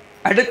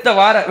 அடுத்த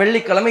வார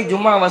வெள்ளிக்கிழமை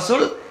ஜும்மா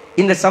வசூல்.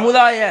 இந்த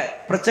சமுதாய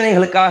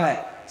பிரச்சனைகளுக்காக,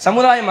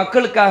 சமுதாய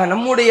மக்களுக்காக,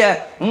 நம்முடைய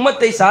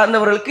உம்மத்தை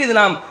சார்ந்தவர்களுக்கு இது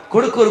நாம்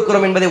கொடுக்க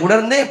இருக்கிறோம் என்பதை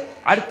உணர்ந்து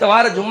அடுத்த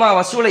வார ஜும்மா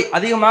வசூலை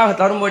அதிகமாக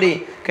தரும்படி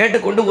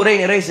கேட்டுக்கொண்டு உரை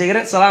நிறைவு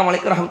செய்கிறேன். அஸ்ஸலாமு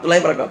அலைக்கும்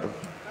வரஹ்மத்துல்லாஹி வபரகாத்துஹு.